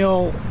to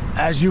Neal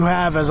as you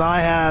have, as I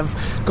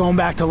have, going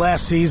back to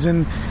last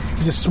season,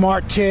 he's a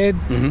smart kid.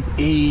 Mm-hmm.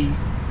 He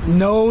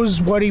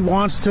knows what he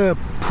wants to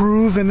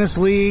prove in this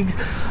league,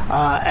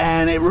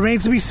 and it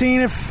remains to be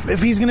seen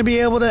if he's going to be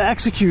able to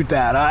execute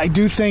that. I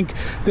do think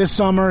this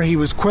summer he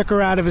was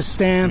quicker out of his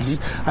stance.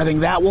 Mm-hmm. I think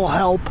that will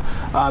help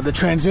the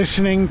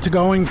transitioning to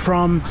going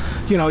from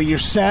your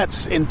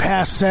sets in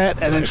pass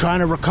set and then trying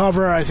to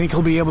recover. I think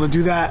he'll be able to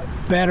do that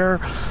better.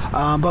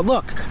 But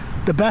look,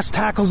 the best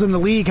tackles in the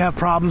league have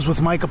problems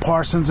with Micah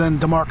Parsons and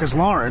DeMarcus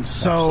Lawrence.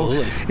 So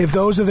if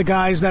those are the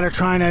guys that are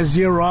trying to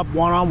zero up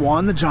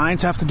one-on-one, the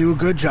Giants have to do a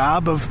good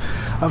job of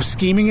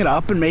scheming it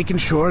up and making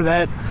sure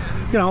that,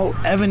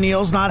 Evan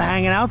Neal's not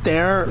hanging out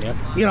there,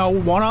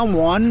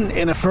 one-on-one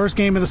in the first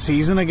game of the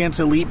season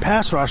against elite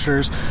pass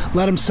rushers.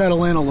 Let him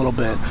settle in a little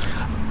bit.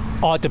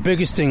 The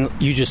biggest thing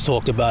you just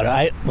talked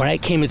about, when I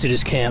came into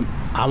this camp,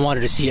 I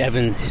wanted to see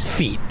his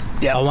feet.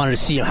 Yeah. I wanted to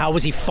see how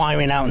was he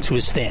firing out into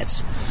his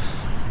stance.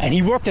 And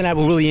he worked on that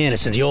with Willie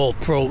Anderson, the old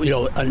pro, in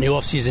the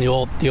offseason,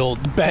 the old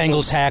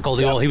Bengals tackle.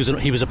 He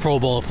was a Pro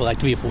Bowler for like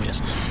 3 or 4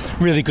 years.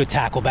 Really good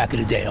tackle back in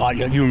the day.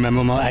 You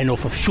remember him? I know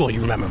for sure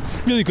you remember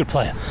him. Really good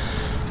player.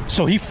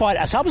 So he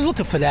fought. So I was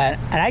looking for that,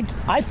 and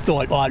I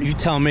thought, you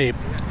tell me,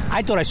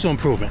 I thought I saw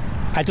improvement.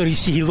 I thought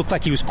he looked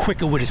like he was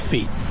quicker with his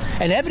feet.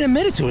 And Evan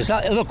admitted to us,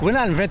 look, we're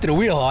not inventing the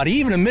wheel, Art. He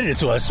even admitted it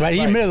to us, right? He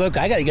admitted, look,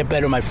 I got to get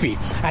better with my feet.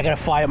 I got to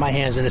fire my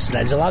hands and this and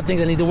that. There's a lot of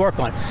things I need to work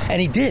on. And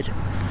he did.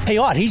 Hey,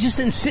 Art, he just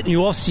didn't sit in the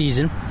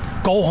off-season,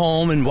 go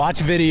home and watch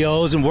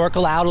videos and work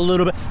out a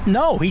little bit.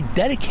 No, he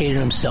dedicated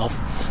himself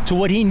to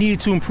what he needed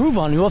to improve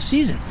on in the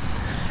off-season.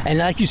 And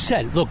like you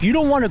said, look, you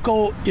don't want to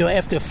go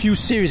after a few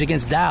series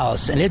against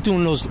Dallas, and they're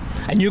doing those,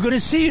 and you're going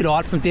to see it,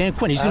 Art, from Dan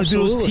Quinn. He's going to do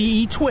those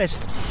TE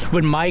twists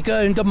with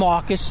Micah and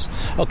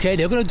DeMarcus. Okay,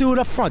 they're going to do it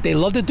up front. They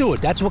love to do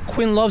it. That's what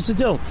Quinn loves to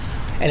do.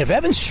 And if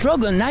Evan's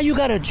struggling, now you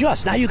got to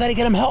adjust. Now you got to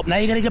get him help. Now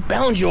you got to get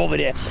Bellinger over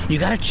there. You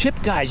got to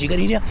chip guys.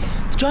 The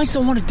Giants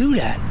don't want to do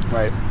that.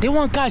 Right. They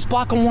want guys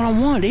blocking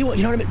one-on-one. You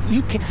know what I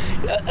mean?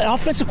 An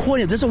offensive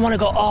coordinator doesn't want to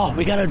go,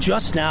 we got to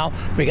adjust now.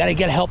 We got to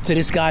get help to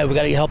this guy. We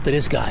got to get help to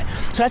this guy.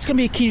 So that's going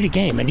to be a key to the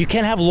game. And you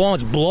can't have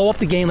Lawrence blow up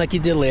the game like he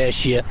did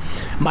last year.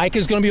 Mike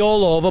is going to be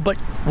all over, but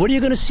what are you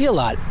going to see a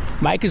lot?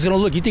 Mike is going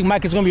to look. You think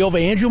Mike is going to be over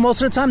Andrew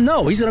most of the time?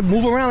 No, he's going to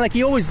move around like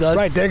he always does.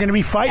 Right, they're going to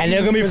be fighting. And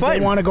they're going to be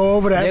fighting. They want to go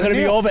over to Evan. They're going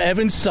to be over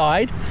Evan's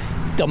side.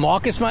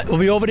 DeMarcus will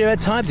be over there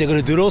at times. They're going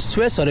to do those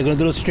twists, or they're going to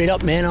do those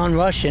straight-up man-on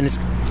rush, and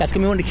that's going to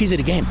be one of the keys of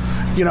the game.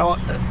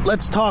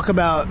 Let's talk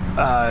about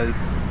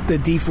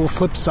the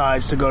flip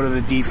sides to go to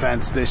the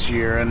defense this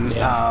year. And,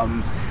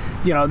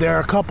 there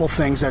are a couple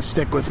things that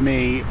stick with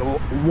me.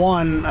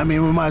 One, we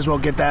might as well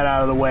get that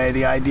out of the way,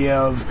 the idea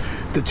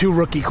of the 2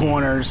 rookie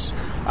corners,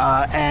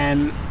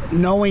 and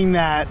knowing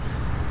that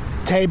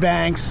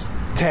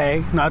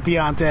Tay, not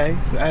Deontay,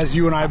 as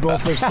you and I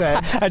both have said.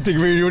 I think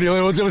we were the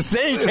only ones that were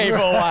saying Tay for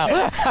a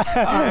while.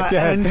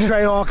 And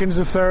Trey Hawkins,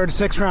 the 3rd,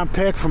 6th-round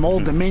pick from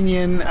Old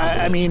Dominion.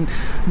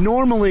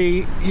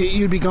 Normally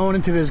you'd be going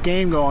into this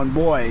game going,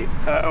 boy,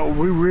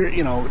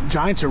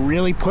 Giants are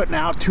really putting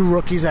out 2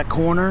 rookies at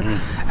corner.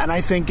 And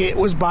I think it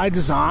was by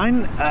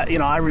design.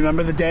 I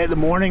remember the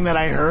morning that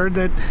I heard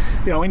that,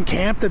 in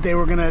camp that they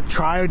were going to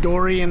try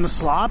Adoree in the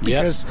slot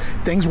because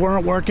things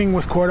weren't working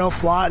with Cordell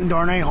Flott and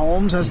Darnay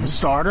Holmes as the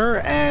starter.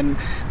 And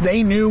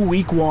they knew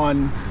week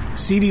one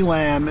CeeDee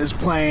Lamb is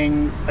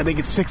playing, I think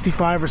it's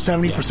 65 or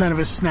 70% of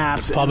his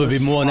snaps. It's probably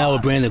more now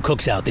with Brandon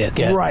Cooks out there.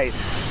 Yeah. Right.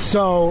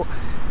 So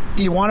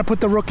you want to put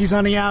the rookies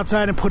on the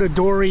outside and put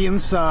Adoree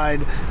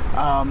inside.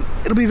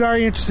 It'll be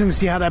very interesting to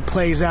see how that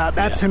plays out.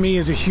 That, to me,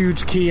 is a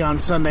huge key on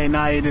Sunday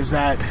night, is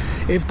that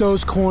if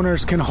those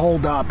corners can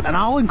hold up. And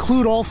I'll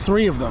include all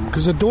three of them,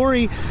 because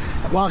Adoree,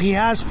 while he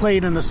has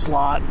played in the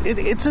slot,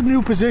 it's a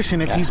new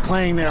position if he's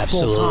playing there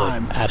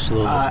full-time.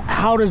 Absolutely.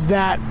 How does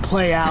that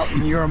play out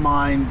in your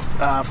mind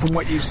from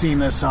what you've seen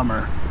this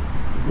summer?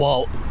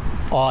 Well,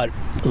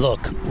 look,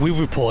 we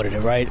reported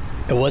it, right?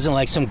 It wasn't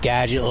like some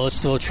gadget, let's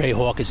throw Trey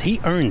Hawkins. He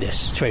earned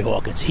this, Trey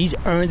Hawkins. He's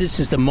earned it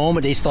since the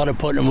moment they started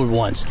putting him with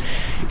ones.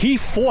 He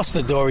forced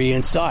Adoree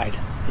inside.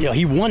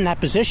 He won that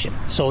position.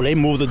 So they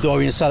moved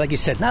Adoree inside. Like you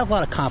said, not a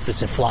lot of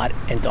confidence in Flott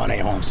and Darnay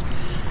Holmes.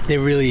 There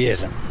really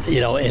isn't.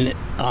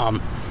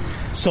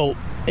 So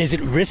is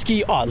it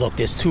risky? Look,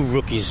 there's two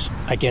rookies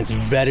against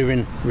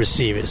veteran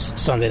receivers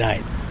Sunday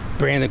night.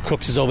 Brandon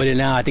Cooks is over there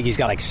now. I think he's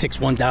got like 6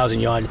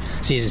 1,000-yard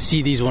seasons.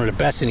 CD's one of the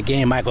best in the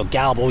game. Michael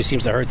Gallup always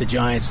seems to hurt the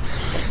Giants.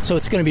 So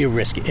it's going to be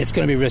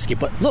risky.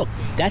 But look,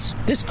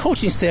 this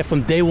coaching staff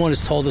from day one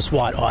has told us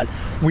what, Art?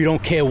 We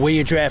don't care where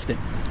you're drafted.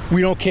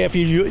 We don't care if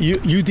you're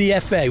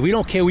UDFA. We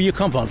don't care where you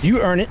come from. If you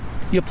earn it,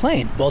 you're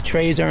playing. Well,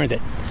 Trey's earned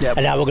it. Yep.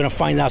 And now we're going to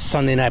find out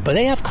Sunday night. But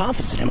they have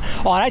confidence in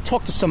him. I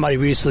talked to somebody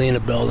recently in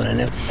the building,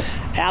 and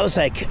I was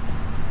like,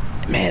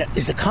 man,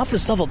 is the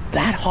confidence level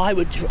that high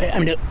with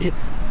Trey?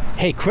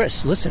 Hey,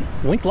 Chris, listen,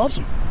 Wink loves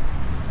him.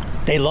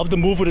 They love the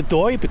move with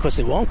Adoree because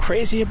they weren't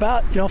crazy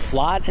about,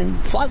 Flott. And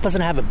Flott doesn't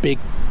have a big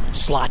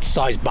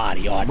slot-sized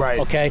body, right?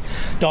 Okay?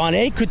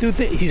 Darnay could do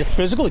things. He's a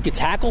physical, he could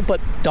tackle,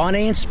 but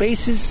Darnay in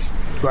space is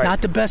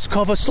not the best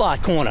cover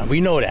slot corner.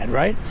 We know that,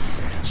 right?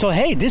 So,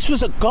 hey, this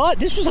was a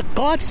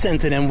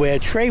godsend to them where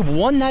Trey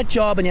won that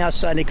job on the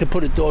outside and they could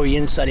put Adoree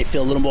inside. They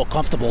feel a little more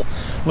comfortable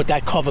with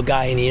that cover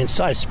guy in the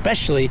inside,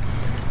 especially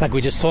like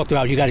we just talked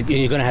about, you're going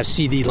to have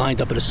CD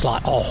lined up in the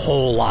slot a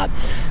whole lot.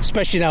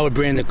 Especially now with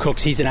Brandon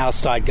Cooks. He's an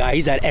outside guy.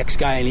 He's that X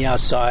guy on the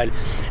outside.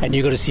 And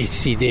you're going to see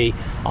CD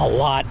a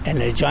lot. And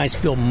the Giants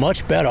feel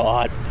much better,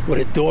 Art, with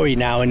Adoree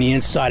now in the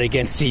inside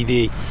against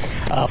CD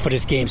for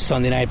this game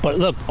Sunday night. But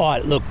look,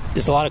 Art,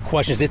 there's a lot of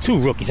questions. They're two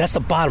rookies. That's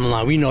the bottom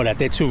line. We know that.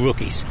 They're two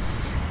rookies.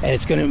 And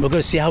we're going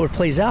to see how it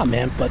plays out,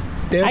 man. But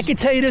I can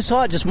tell you this,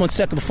 Art, just 1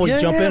 second before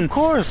you jump in. Of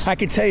course. I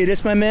can tell you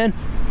this, my man.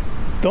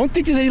 Don't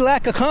think there's any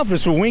lack of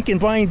confidence with Wink and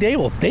Brian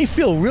Dable. They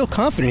feel real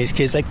confident, these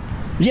kids. Like,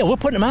 we're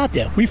putting them out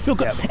there. We feel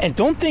good. Yep. And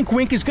don't think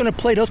Wink is going to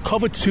play those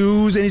cover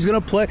twos and he's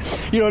going to play,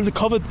 the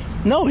cover.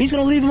 No, he's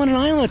going to leave him on an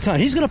island at time.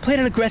 He's going to play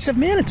an aggressive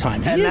man at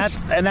time. And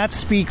that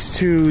speaks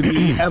to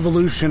the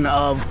evolution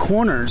of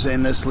corners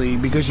in this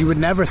league, because you would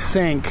never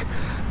think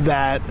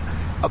that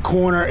a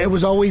corner, it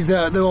was always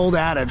the old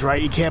adage,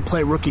 right? You can't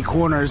play rookie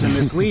corners in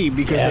this league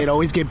because they'd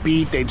always get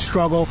beat, they'd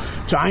struggle.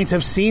 Giants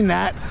have seen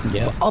that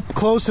up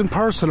close and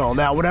personal.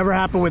 Now, whatever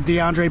happened with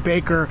DeAndre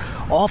Baker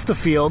off the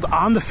field,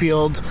 on the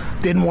field,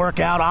 didn't work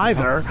out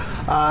either.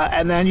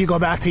 And then you go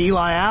back to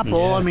Eli Apple.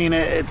 Yeah. I mean,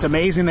 it's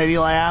amazing that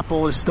Eli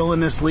Apple is still in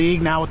this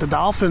league now with the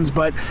Dolphins,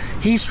 but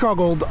he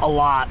struggled a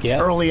lot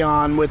early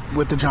on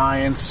with the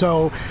Giants.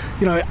 So,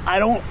 I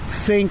don't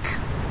think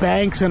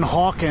Banks and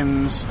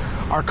Hawkins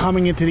are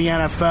coming into the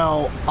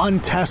NFL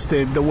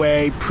untested the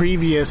way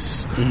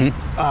previous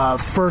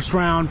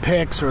first-round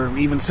picks or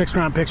even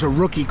sixth-round picks or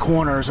rookie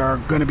corners are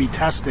going to be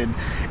tested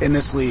in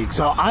this league.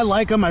 So I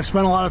like them. I've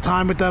spent a lot of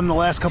time with them the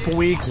last couple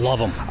weeks. Love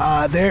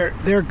them.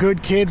 They're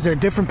good kids. They're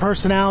different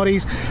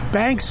personalities.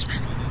 Banks,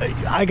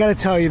 I got to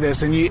tell you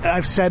this, and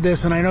I've said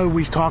this, and I know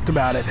we've talked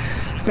about it.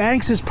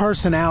 Banks'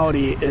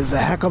 personality is a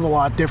heck of a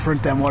lot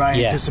different than what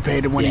I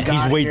anticipated when he got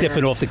here. He's way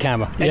different off the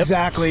camera. Yep.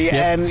 Exactly. Yep.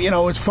 And,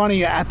 it's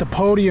funny, at the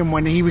podium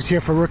when he was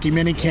here for rookie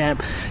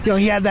minicamp,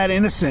 he had that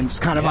innocence,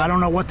 kind of, I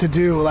don't know what to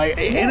do. Like,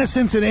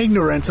 innocence and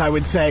ignorance, I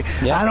would say.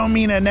 Yep. I don't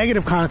mean a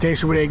negative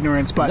connotation with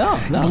ignorance, but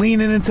he's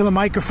leaning into the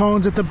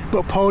microphones at the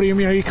podium,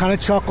 you kind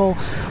of chuckle.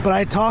 But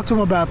I talked to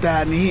him about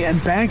that,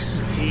 and Banks,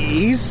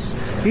 he's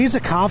a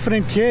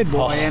confident kid,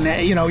 boy.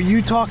 And,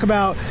 you talk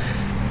about...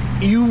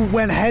 You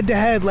went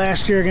head-to-head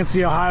last year against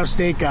the Ohio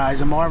State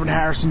guys and Marvin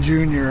Harrison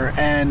Jr.,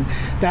 and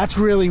that's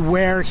really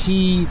where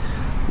he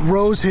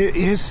rose.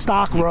 His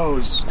stock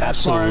rose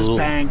as far as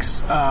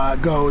Banks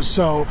goes.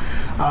 So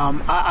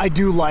I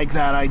do like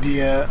that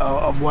idea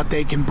of what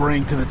they can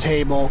bring to the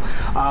table.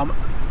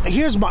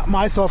 Here's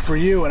my thought for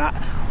you, and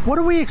what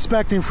are we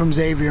expecting from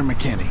Xavier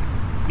McKinney?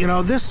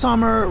 This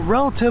summer,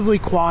 relatively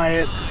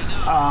quiet.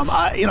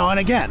 And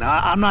again,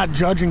 I'm not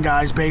judging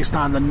guys based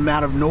on the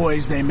amount of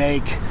noise they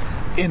make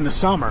in the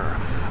summer,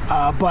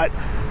 but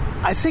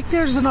I think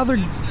there's another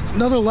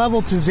another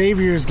level to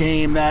Xavier's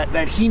game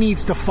that he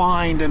needs to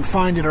find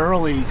it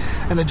early,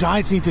 and the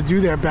Giants need to do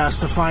their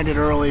best to find it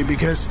early,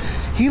 because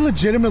he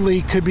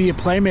legitimately could be a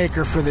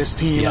playmaker for this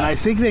team, and I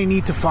think they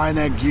need to find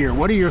that gear.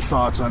 What are your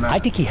thoughts on that? I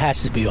think he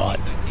has to be Art.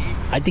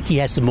 I think he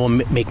has to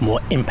make more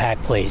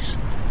impact plays.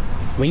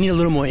 We need a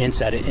little more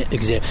insight.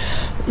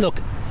 Look,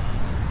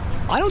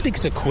 I don't think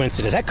it's a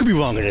coincidence. I could be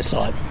wrong on this,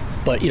 Art.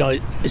 But,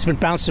 it's been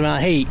bouncing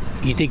around. Hey,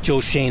 you think Joe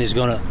Shane is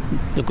going to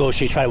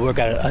negotiate, try to work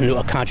out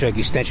a contract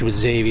extension with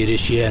Xavier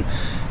this year?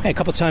 And a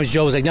couple of times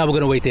Joe was like, no, we're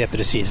going to wait till after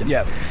the season.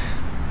 Yeah.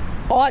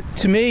 Art,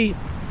 to me,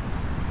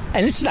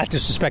 and this is not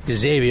disrespect to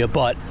Xavier,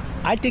 but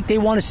I think they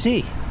want to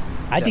see.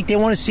 I think they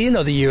want to see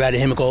another year out of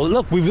him and go,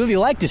 look, we really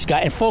like this guy.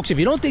 And, folks, if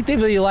you don't think they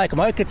really like him,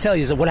 I could tell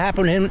you that what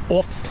happened to him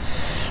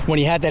when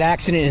he had that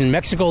accident in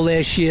Mexico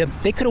last year,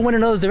 they could have went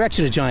another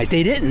direction, the Giants.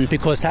 They didn't,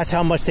 because that's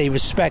how much they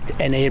respect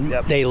and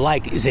they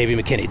like Xavier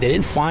McKinney. They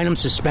didn't fine him,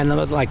 suspend him,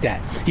 nothing like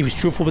that. He was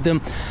truthful with them.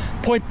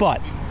 Point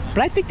but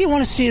I think they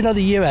want to see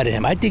another year out of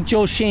him. I think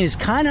Joe Shane is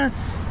kind of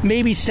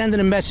maybe sending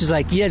a message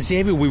like, yeah,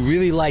 Xavier, we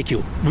really like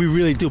you. We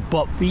really do,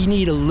 but we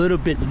need a little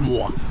bit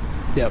more.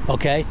 Yep.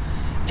 Okay?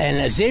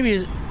 And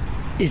Xavier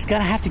is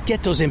going to have to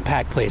get those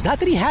impact plays. Not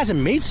that he hasn't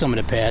made some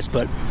in the past,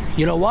 but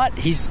you know what?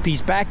 He's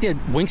back there.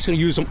 Wink's going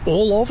to use them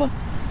all over.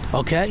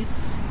 Okay?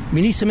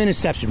 We need some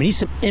interceptions. We need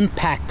some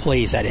impact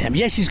plays out of him.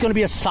 Yes, he's going to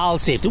be a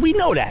solid safety. We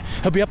know that.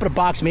 He'll be up in the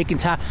box making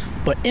time.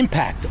 But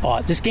impact.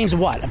 This game's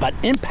about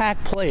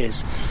impact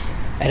plays.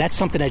 And that's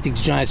something I think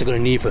the Giants are going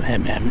to need from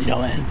him, man.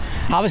 And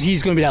obviously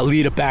he's going to be that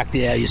leader back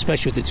there,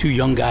 especially with the two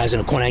young guys in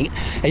the corner.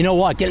 And you know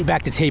what? Getting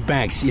back to Tate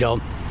Banks,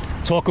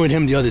 talking with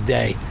him the other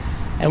day.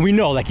 And we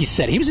know, like he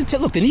said,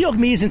 look, the New York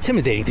media is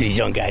intimidating to these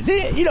young guys.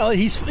 He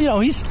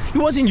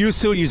wasn't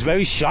used to it. He was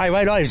very shy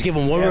right on. He was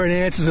giving one-word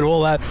answers and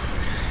all that.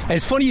 And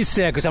it's funny you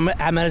said, because I'm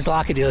at his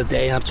locker the other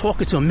day, and I'm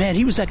talking to him. Man,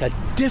 he was like a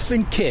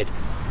different kid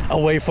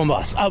away from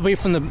us, away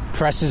from the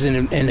presses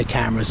and the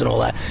cameras and all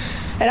that.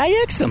 And I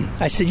asked him,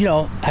 I said,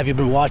 have you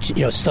been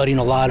watching, studying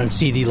a lot on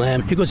C.D.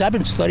 Lamb? He goes, I've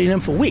been studying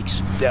him for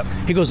weeks. Yep.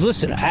 He goes,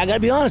 listen, I got to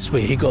be honest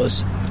with you. He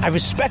goes, I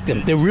respect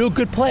them. They're real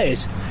good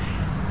players,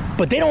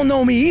 but they don't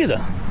know me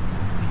either.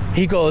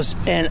 He goes,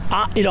 and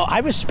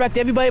I respect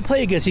everybody I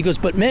play against. He goes,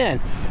 but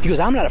man,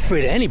 I'm not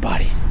afraid of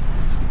anybody.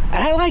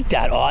 And I like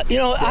that, Art.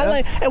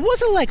 It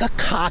wasn't like a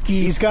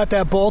cocky. He's got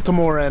that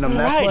Baltimore in him.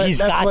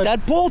 He's got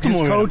that Baltimore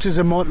in him. His coaches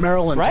in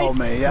Maryland told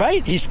me. Yeah.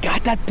 Right? He's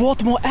got that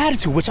Baltimore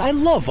attitude, which I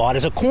love, Art.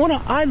 As a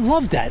corner, I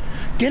love that.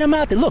 Get him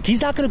out there. Look,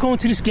 he's not going to go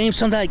into this game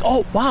Sunday like,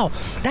 oh, wow,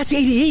 that's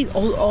 88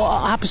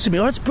 opposite me.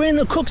 Oh, that's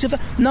Brandon Cooks.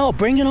 No,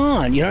 bring it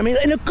on. You know what I mean?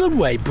 In a good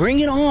way.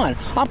 Bring it on.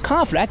 I'm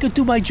confident. I could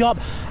do my job.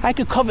 I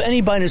could cover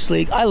anybody in this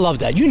league. I love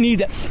that. You need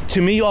that.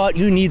 To me, Art,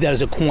 you need that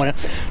as a corner.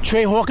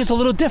 Trey Hawkins a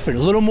little different,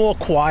 a little more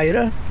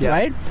quieter,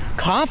 right?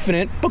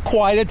 Confident, but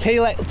quieter. Tay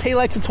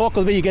likes to talk a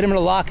little bit. You get him in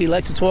the locker, he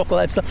likes to talk, all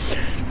that stuff.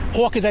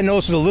 Hawkins, I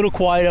noticed, is a little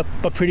quieter,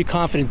 but pretty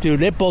confident dude.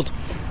 They're both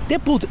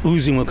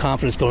oozing with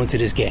confidence going into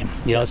this game.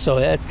 So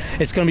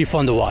it's going to be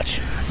fun to watch.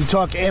 You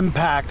talk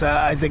impact.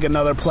 I think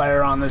another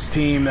player on this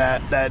team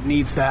that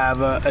needs to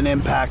have an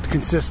impact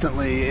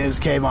consistently is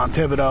Kayvon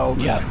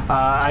Thibodeau. Yeah.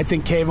 I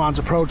think Kayvon's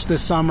approach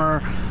this summer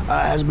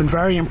has been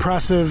very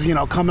impressive.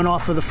 Coming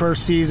off of the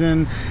first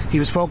season, he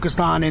was focused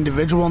on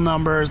individual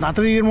numbers. Not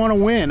that he didn't want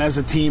to win as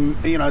a team,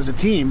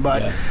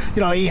 but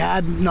he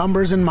had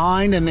numbers in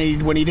mind.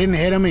 And when he didn't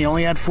hit him, he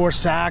only had 4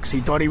 sacks.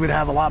 He thought he would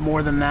have a lot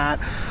more than that.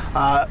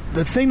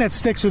 The thing that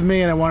sticks with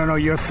me, and I want to know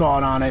your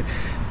thought on it,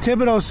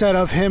 Thibodeau said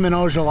of him and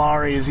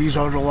Aziz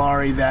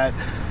Ojulari that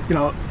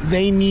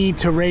they need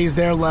to raise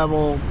their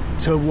level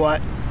to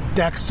what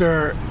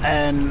Dexter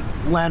and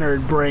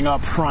Leonard bring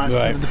up front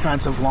to the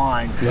defensive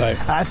line. Right.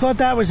 I thought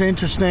that was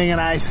interesting, and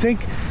I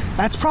think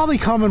that's probably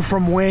coming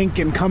from Wink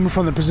and coming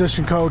from the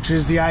position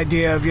coaches, the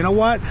idea of,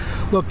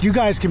 look, you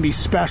guys can be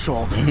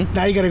special. Mm-hmm.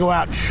 Now you got to go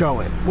out and show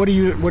it. What are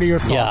your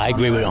thoughts on that? Yeah, I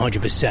agree with it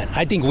 100%.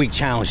 I think Wink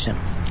challenged him.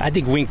 I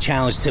think Wink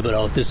challenged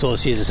Thibodeau this whole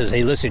season. Says,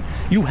 hey, listen,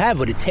 you have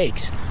what it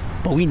takes,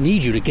 but we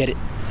need you to get it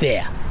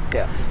there.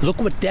 Yeah.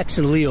 Look what Dex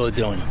and Leo are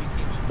doing.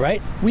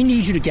 Right? We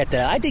need you to get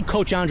that. I think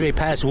Coach Andre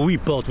Patterson, who we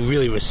both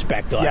really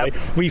respect, right?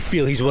 We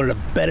feel he's one of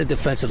the better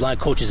defensive line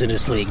coaches in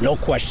this league, no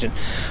question.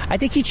 I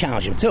think he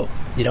challenged him too.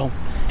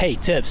 Hey,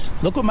 Tibbs,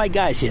 look what my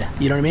guys here.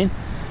 You know what I mean?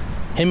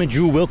 Him and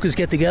Drew Wilkins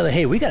get together.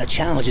 Hey, we got to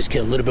challenge this kid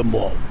a little bit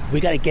more. We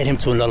got to get him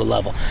to another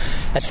level.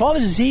 As far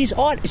as Aziz,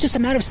 Art, it's just a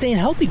matter of staying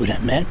healthy with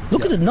him, man.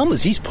 Look at the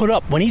numbers he's put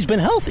up when he's been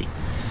healthy.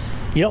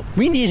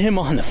 We need him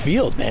on the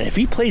field, man. If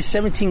he plays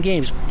 17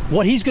 games,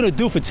 what he's going to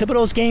do for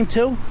Thibodeau's game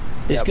too,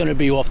 it's going to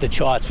be off the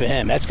charts for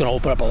him. That's going to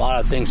open up a lot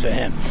of things for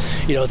him.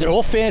 They're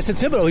all fans to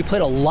Thibodeau. He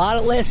played a lot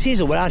of last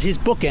season without his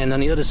bookend on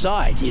the other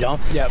side,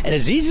 And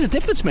Aziz is a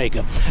difference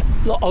maker.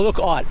 Look,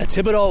 Art,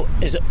 Thibodeau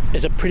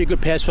is a pretty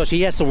good pass rusher.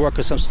 He has to work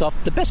with some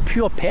stuff. The best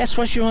pure pass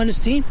rusher on his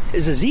team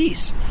is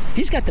Aziz.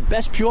 He's got the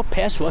best pure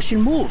pass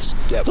rushing moves.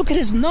 Yep. Look at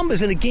his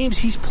numbers in the games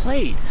he's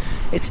played.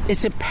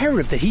 It's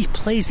imperative that he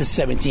plays the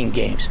 17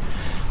 games.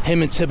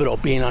 him and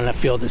Thibodeau being on the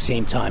field at the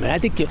same time. And I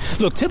think,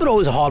 look,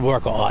 Thibodeau is a hard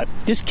worker, Art.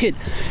 This kid,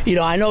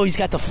 I know he's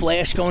got the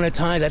flash going at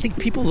times. I think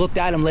people looked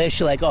at him last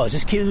year like, oh, does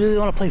this kid really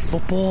want to play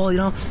football?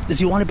 Does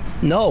he want to?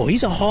 No,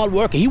 he's a hard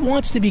worker. He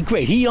wants to be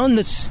great. He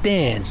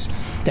understands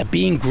that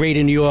being great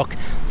in New York,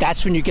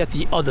 that's when you get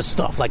the other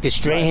stuff. Like the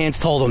Strahans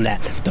told him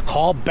that. The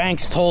Carl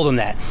Banks told him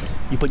that.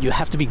 But you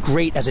have to be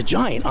great as a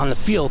Giant on the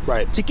field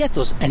to get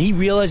those. And he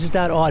realizes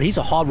that, he's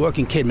a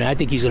hard-working kid, man. I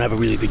think he's going to have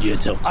a really good year,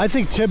 too. I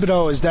think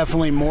Thibodeau is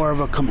definitely more of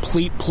a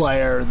complete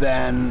player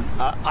than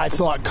I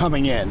thought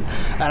coming in.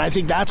 And I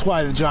think that's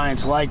why the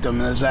Giants liked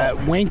him, is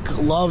that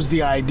Wink loves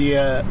the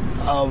idea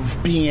of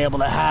being able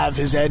to have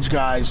his edge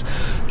guys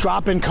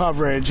drop in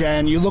coverage.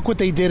 And you look what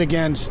they did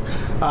against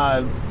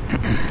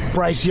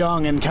Bryce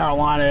Young in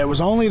Carolina. It was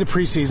only the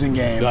preseason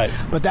game,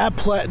 but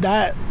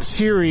that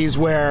series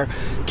where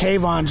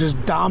Kayvon just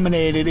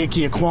dominated Ike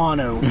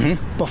Ekwonu.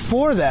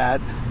 Before that,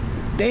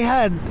 they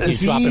had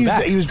Aziz.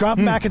 He was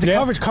dropping back into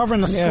coverage,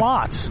 covering the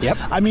slots.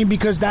 I mean,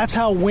 because that's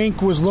how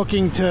Wink was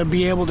looking to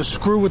be able to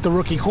screw with the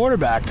rookie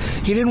quarterback.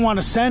 He didn't want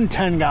to send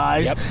 10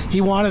 guys.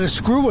 He wanted to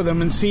screw with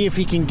them and see if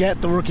he can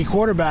get the rookie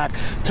quarterback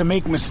to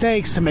make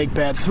mistakes, to make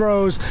bad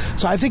throws.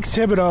 So I think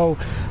Thibodeau,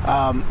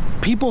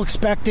 people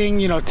expecting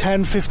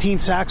 10, 15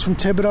 sacks from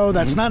Thibodeau,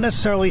 that's not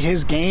necessarily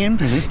his game.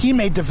 He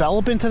may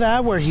develop into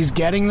that where he's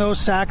getting those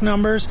sack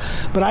numbers,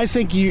 but I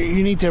think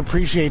you need to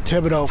appreciate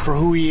Thibodeau for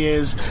who he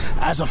is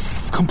as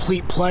a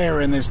complete player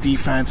in this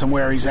defense and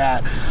where he's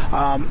at.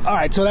 All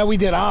right, so that we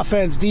did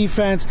offense,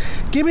 defense.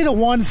 Give me the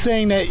one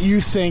thing that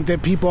you think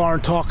that people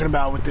aren't talking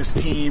about with this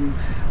team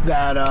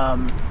that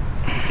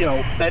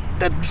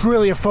that's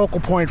really a focal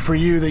point for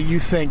you, that you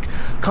think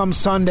come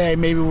Sunday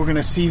maybe we're going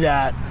to see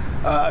that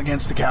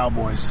against the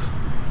Cowboys.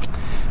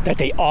 That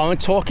they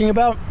aren't talking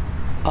about?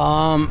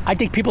 I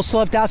think people still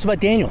have doubts about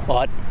Daniel,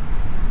 Art.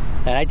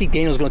 And I think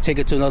Daniel's going to take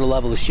it to another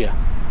level this year.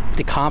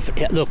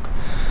 Look,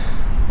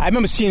 I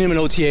remember seeing him in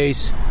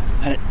OTAs,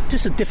 and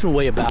just a different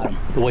way about him,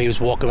 the way he was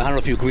walking around. I don't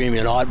know if you agree with me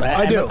or not, but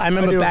I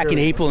remember back in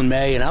April and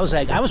May, and I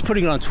was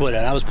putting it on Twitter,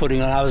 and I was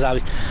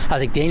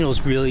like,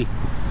 Daniel's really,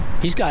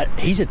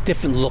 he's a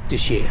different look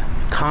this year,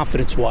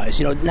 confidence-wise.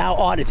 Now,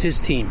 Art, it's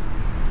his team.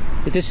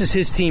 This is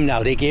his team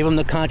now. They gave him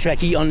the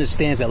contract. He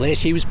understands that.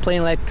 Last year he was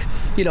playing like,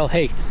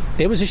 hey,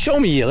 there was a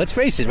show-me year. Let's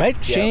face it, right?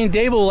 Yeah. Shane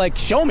Dable,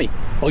 show me.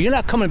 Oh, you're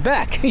not coming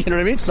back. You know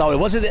what I mean? So it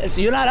wasn't.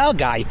 So you're not our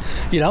guy.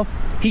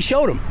 He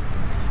showed him.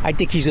 I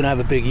think he's going to have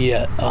a big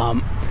year.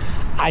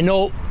 I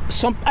know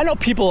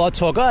people are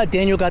talking,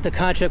 Daniel got the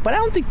contract, but I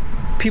don't think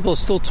people are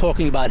still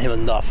talking about him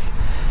enough.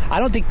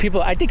 I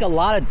think a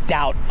lot of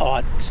doubt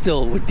are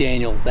still with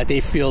Daniel, that they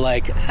feel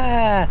like,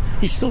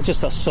 he's still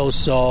just a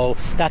so-so.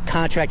 That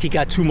contract, he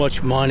got too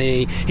much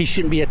money. He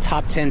shouldn't be a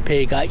top 10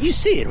 pay guy. You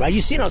see it, right? You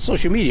see it on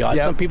social media.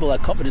 Some people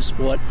that cover the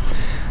sport.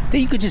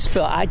 Then you could just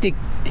feel, I think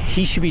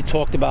he should be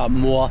talked about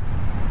more.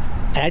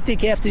 And I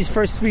think after these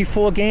first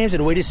 3-4 games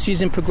and the way this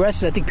season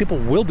progresses, I think people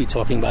will be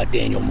talking about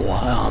Daniel more.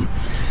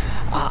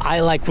 I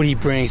like what he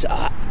brings.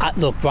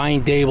 Look,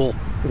 Brian Dable,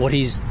 what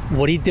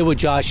he did with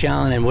Josh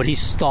Allen and what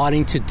he's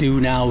starting to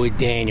do now with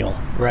Daniel,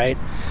 right?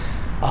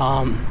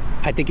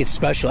 I think it's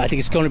special. I think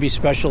it's going to be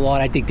special,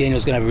 Art. I think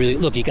Daniel's going to really...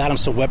 Look, he got him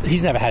some weapons.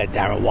 He's never had a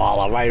Darren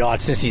Waller, right, Art,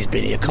 since he's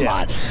been here. Come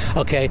on.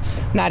 Okay?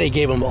 Now they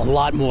gave him a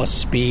lot more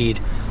speed.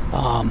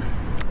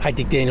 I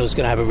think Daniel's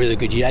going to have a really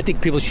good year. I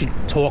think people should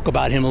talk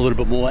about him a little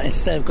bit more.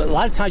 Instead of, a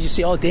lot of times you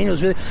see,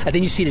 Daniel's really... And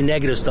then you see the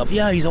negative stuff.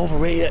 Yeah, he's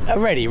overrated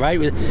already, right?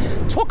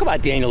 Talk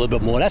about Daniel a little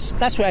bit more.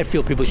 That's what I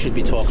feel people should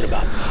be talking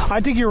about. I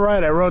think you're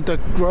right. I wrote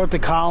the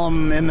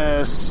column in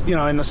the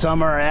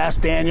summer. I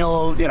asked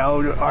Daniel,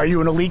 are you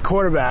an elite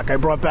quarterback? I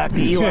brought back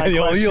the Eli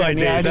question. Eli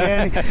days,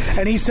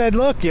 and he said,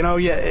 look,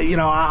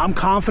 I'm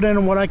confident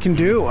in what I can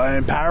do.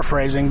 I'm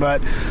paraphrasing,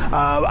 but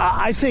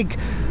I think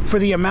for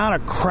the amount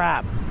of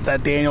crap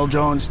that Daniel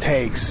Jones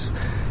takes,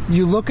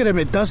 you look at him,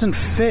 it doesn't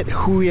fit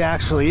who he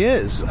actually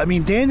is. I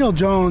mean, Daniel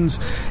Jones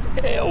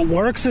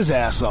works his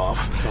ass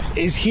off,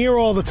 is here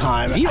all the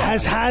time,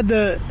 has had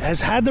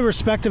the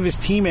respect of his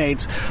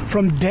teammates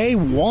from day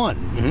one.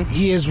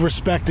 He is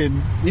respected,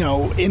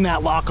 in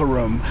that locker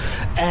room,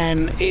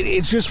 and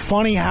it's just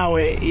funny how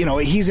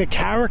he's a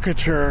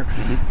caricature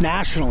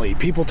nationally.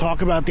 People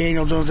talk about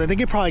Daniel Jones. I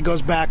think it probably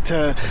goes back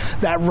to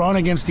that run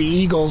against the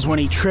Eagles when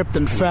he tripped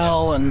and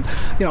fell, and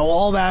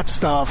all that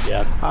stuff.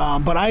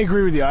 But I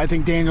agree with you. I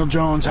think Daniel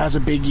Jones has a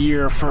big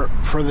year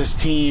for this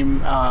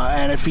team,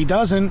 and if he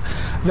doesn't,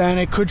 then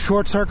it could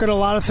short-circuit a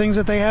lot of things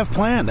that they have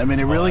planned. I mean,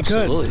 it really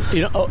could.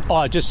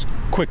 Just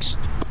quick,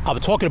 I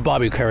was talking to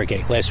Bobby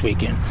Kerrigan last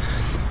weekend,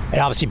 and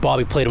obviously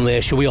Bobby played him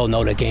last year. We all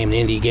know that game, the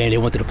Indy game. They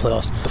went to the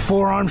playoffs. The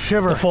forearm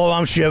shiver.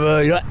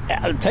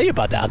 I'll tell you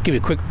about that. I'll give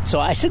you a quick. So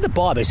I said to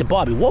Bobby,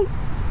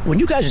 when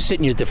you guys are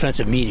sitting in your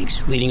defensive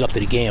meetings leading up to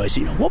the game, I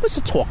said, what was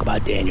the talk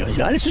about Daniel?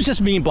 And this was just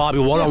me and Bobby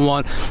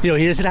one-on-one.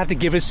 He doesn't have to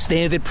give his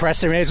standard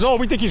presser answers.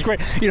 We think he's great.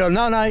 He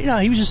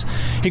was just,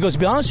 he goes, to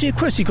be honest with you,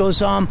 Chris, he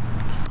goes,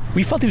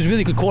 we felt he was a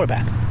really good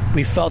quarterback.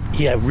 We felt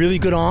he had a really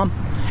good arm,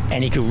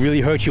 and he could really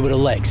hurt you with the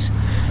legs.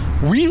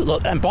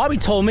 and Bobby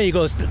told me, he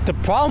goes, the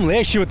problem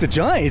last year with the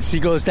Giants, he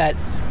goes, that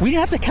we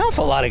didn't have to count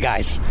for a lot of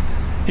guys.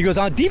 He goes,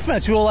 on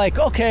defense, we were like,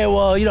 okay,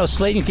 well,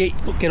 Slayton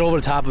get over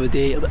the top of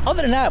it.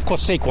 Other than that, of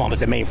course, Saquon was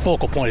the main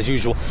focal point as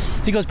usual.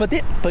 He goes, but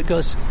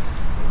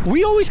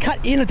we always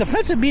in the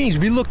defensive meetings,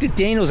 we looked at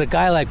Daniel as a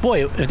guy like,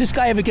 boy, if this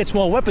guy ever gets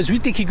more weapons, we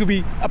think he could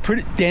be a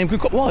pretty damn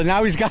good. Well,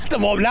 now he's got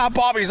them all. Now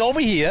Bobby's over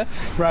here.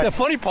 Right. The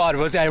funny part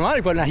was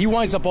ironic, but now he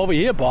winds up over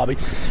here, Bobby.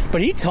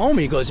 But he told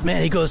me, he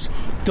goes,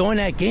 during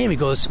that game, he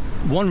goes,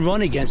 one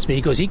run against me,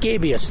 he goes, he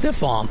gave me a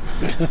stiff arm.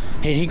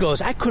 And he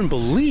goes, I couldn't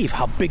believe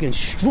how big and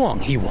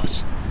strong he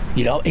was.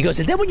 He goes,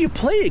 and then when you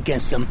play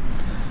against him,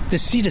 to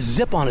see the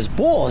zip on his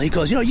ball, he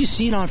goes, you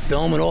see it on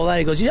film and all that.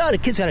 He goes, the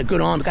kid's got a good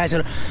arm. The guy's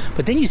got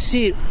but then you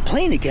see it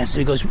playing against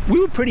him. He goes, we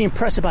were pretty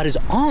impressed about his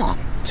arm,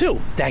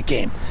 too, that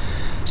game.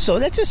 So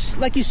that's just,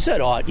 like you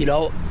said, Art,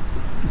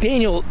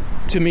 Daniel,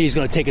 to me, is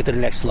going to take it to the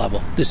next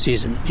level this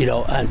season.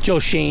 And Joe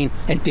Shane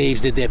and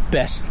Daves did their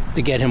best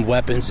to get him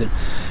weapons. And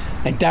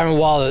Darren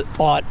Waller,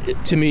 Art,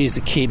 to me, is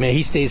the key, man.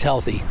 He stays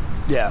healthy.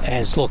 Yeah.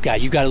 And look,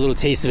 guys, you got a little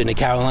taste of it in the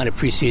Carolina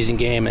preseason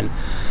game, and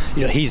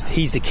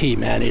he's the key,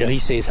 man. He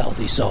stays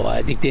healthy, so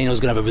I think Daniel's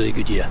gonna have a really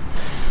good year.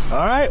 All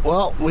right,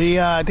 well,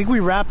 I think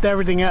we wrapped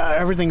everything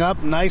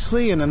up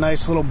nicely in a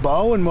nice little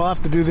bow, and we'll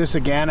have to do this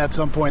again at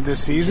some point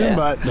this season. Yeah,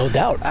 but no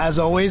doubt, as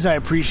always, I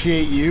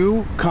appreciate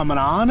you coming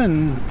on,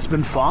 and it's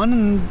been fun.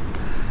 And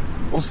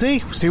we'll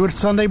see what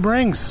Sunday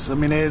brings. I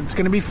mean, it's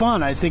going to be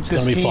fun. I think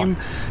this team,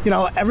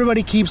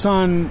 everybody keeps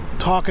on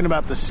talking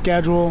about the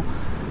schedule.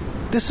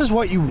 This is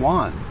what you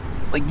want.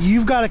 Like,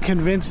 you've got to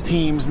convince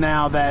teams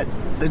now that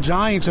the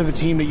Giants are the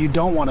team that you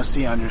don't want to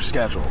see on your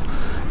schedule.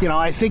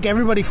 I think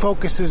everybody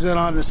focuses in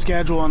on the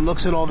schedule and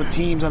looks at all the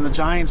teams on the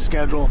Giants'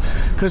 schedule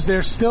because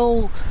they're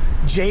still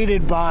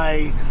jaded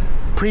by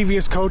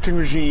previous coaching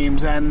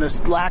regimes and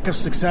this lack of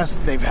success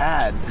that they've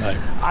had. Right.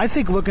 I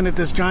think looking at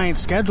this Giants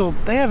schedule,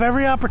 they have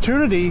every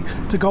opportunity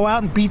to go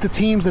out and beat the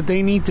teams that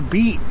they need to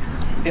beat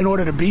in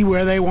order to be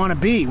where they want to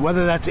be,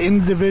 whether that's in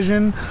the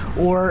division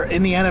or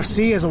in the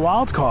NFC as a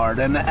wild card.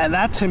 And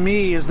that, to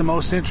me, is the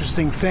most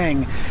interesting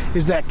thing,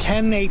 is that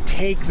can they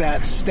take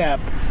that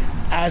step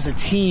as a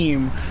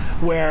team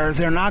where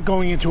they're not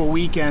going into a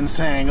weekend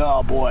saying,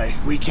 oh, boy,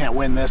 we can't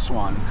win this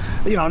one.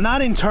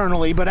 Not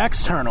internally, but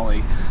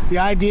externally. The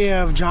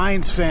idea of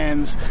Giants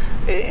fans,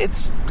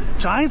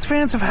 Giants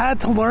fans have had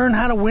to learn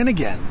how to win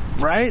again.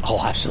 Right? Oh,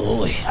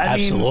 absolutely.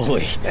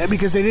 Absolutely.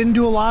 Because they didn't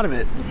do a lot of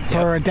it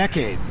for a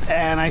decade.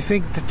 And I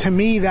think, to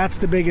me, that's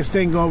the biggest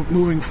thing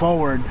moving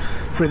forward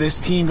for this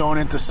team going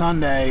into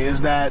Sunday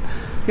is that,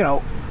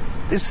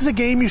 this is a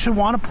game you should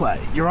want to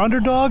play. You're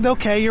underdogged?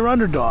 Okay, you're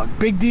underdog.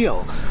 Big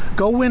deal.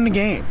 Go win the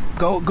game.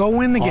 Go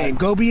win the game.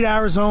 Go beat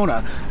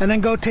Arizona. And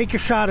then go take your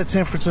shot at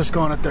San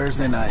Francisco on a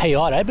Thursday night. Hey,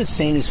 Art, I've been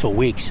saying this for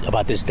weeks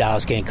about this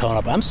Dallas game coming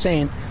up. I'm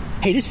saying,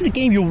 hey, this is the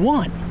game you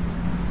want.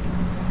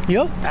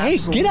 Hey,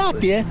 get out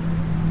there.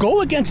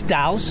 Go against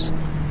Dallas,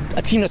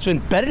 a team that's been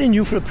better than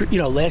you for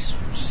the last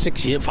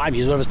 5 years,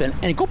 whatever it's been,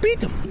 and go beat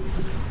them.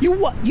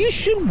 You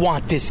should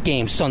want this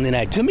game Sunday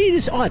night. To me,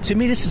 this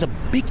is a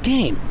big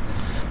game.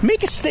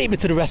 Make a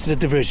statement to the rest of the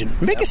division.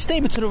 Make a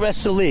statement to the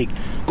rest of the league.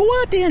 Go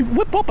out there and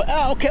whip up.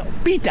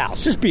 Beat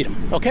Dallas. Just beat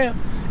them. Okay.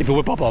 If you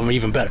whip up on them,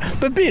 even better.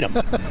 But beat them.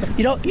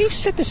 You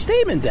set the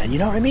statement then. You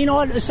know what I mean?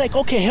 It's like,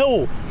 okay,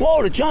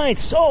 whoa, the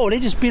Giants, they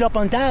just beat up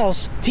on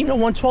Dallas. Team that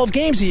won 12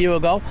 games a year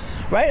ago,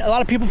 right? A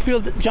lot of people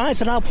feel the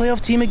Giants are now a playoff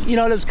team.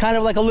 That was kind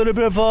of like a little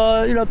bit of,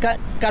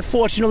 got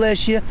fortunate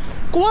last year.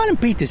 Go out and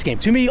beat this game.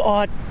 To me,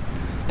 Art,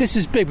 this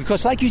is big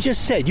because, like you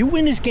just said, you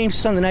win this game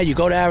Sunday night, you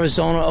go to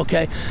Arizona,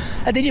 okay,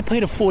 and then you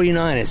play the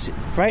 49ers,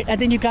 right? And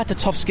then you got the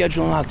tough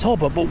schedule in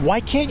October, but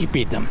why can't you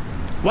beat them?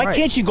 Why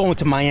can't you go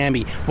into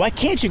Miami? Why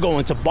can't you go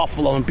into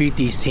Buffalo and beat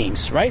these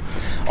teams, right?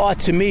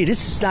 To me,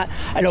 this is not...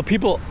 I know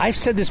people... I've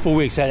said this for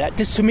weeks.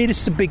 To me,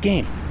 this is a big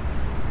game.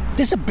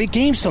 This is a big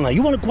game Sunday.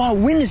 You want to go out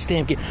and win this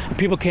damn game. And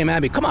people came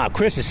at me, come on,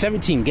 Chris, it's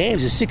 17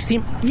 games, it's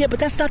 16. Yeah, but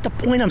that's not the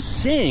point I'm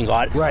saying,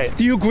 Art. Right.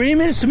 Do you agree,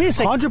 man? To me, it's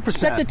like 100%.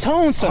 Set the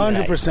tone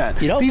Sunday.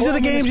 100%. These are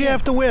the games you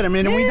have to win. I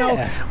mean,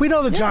 we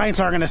know the Giants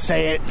aren't going to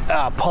say it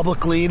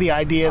publicly, the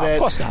idea that... Of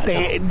course not.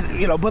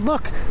 But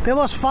look, they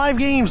lost 5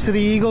 games to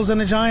the Eagles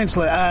and the Giants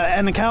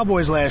and the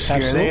Cowboys last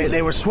year.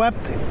 They were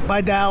swept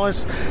by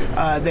Dallas.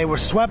 They were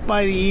swept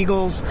by the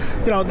Eagles.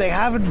 They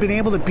haven't been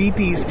able to beat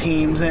these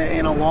teams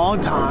in a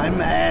long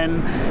time, and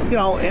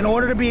in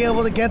order to be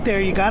able to get there,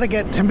 you got to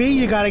get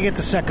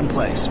to second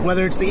place.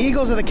 Whether it's the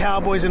Eagles or the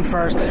Cowboys in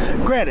first.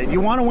 Granted,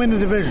 you want to win the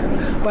division,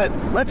 but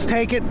let's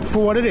take it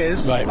for what it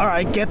is. Right. All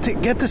right, get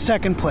to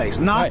second place.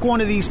 Knock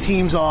one of these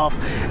teams off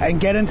and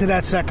get into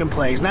that second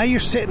place. Now you're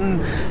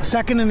sitting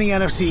second in the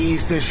NFC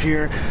East this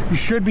year. You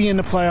should be in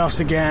the playoffs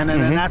again,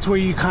 and then that's where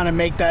you kind of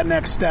make that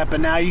next step.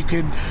 And now you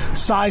could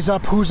size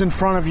up who's in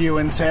front of you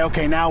and say,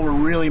 okay, now we're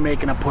really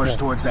making a push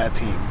towards that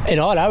team. And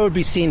I would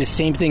be seeing the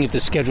same thing if the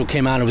schedule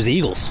came out and it was the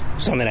Eagles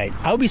Sunday night.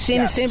 I would be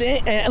saying the same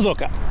thing. And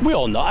look, we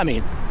all know. I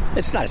mean,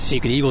 it's not a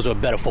secret. The Eagles are a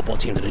better football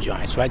team than the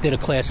Giants, right? They're the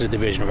class of the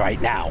division right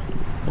now.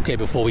 Okay,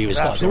 before we even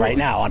start. So right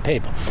now, on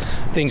paper.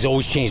 things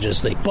always change in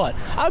this league. But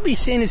I would be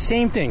saying the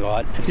same thing,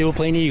 Art, if they were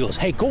playing the Eagles.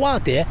 Hey, go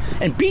out there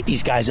and beat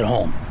these guys at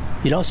home.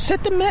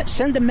 Send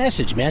the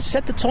message, man.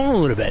 Set the tone a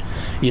little bit.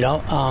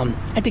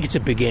 I think it's a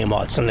big game,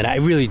 Art, Sunday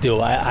night. I really do.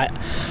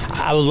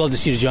 I would love to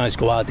see the Giants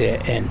go out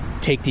there and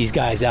take these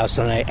guys out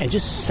Sunday night and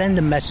just send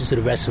a message to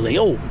the rest of the league.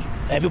 Oh,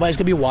 everybody's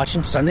going to be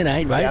watching Sunday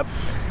night, right? Yep.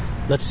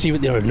 Let's see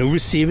what there are new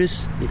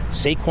receivers,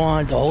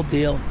 Saquon, the whole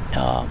deal.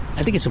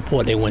 I think it's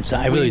important they win.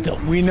 I really do.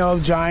 We know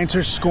the Giants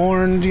are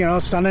scorned.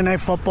 Sunday Night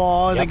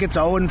Football. I think it's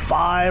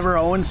 0-5 or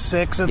 0-6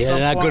 at some point. Yeah,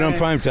 they're not good on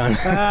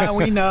primetime.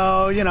 We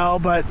know,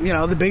 but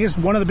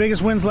one of the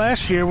biggest wins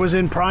last year was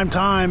in prime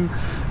time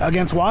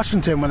against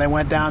Washington when they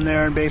went down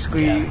there and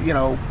basically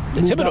the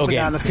moved Thibodeau up and game.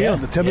 down the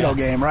field. The Thibodeau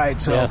game, right?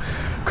 So,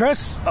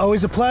 Chris,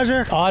 always a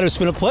pleasure. It's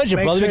been a pleasure,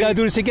 brother. We got to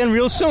do this again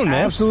real soon,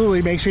 man.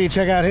 Absolutely. Make sure you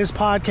check out his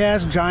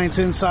podcast, Giants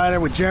Insider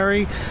with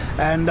Jerry,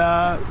 and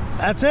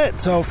that's it.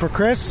 So for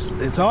Chris,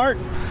 it's Art.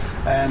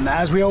 And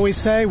as we always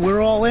say,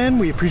 we're all in.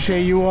 We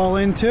appreciate you all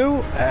in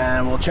too.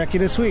 And we'll check you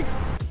this week.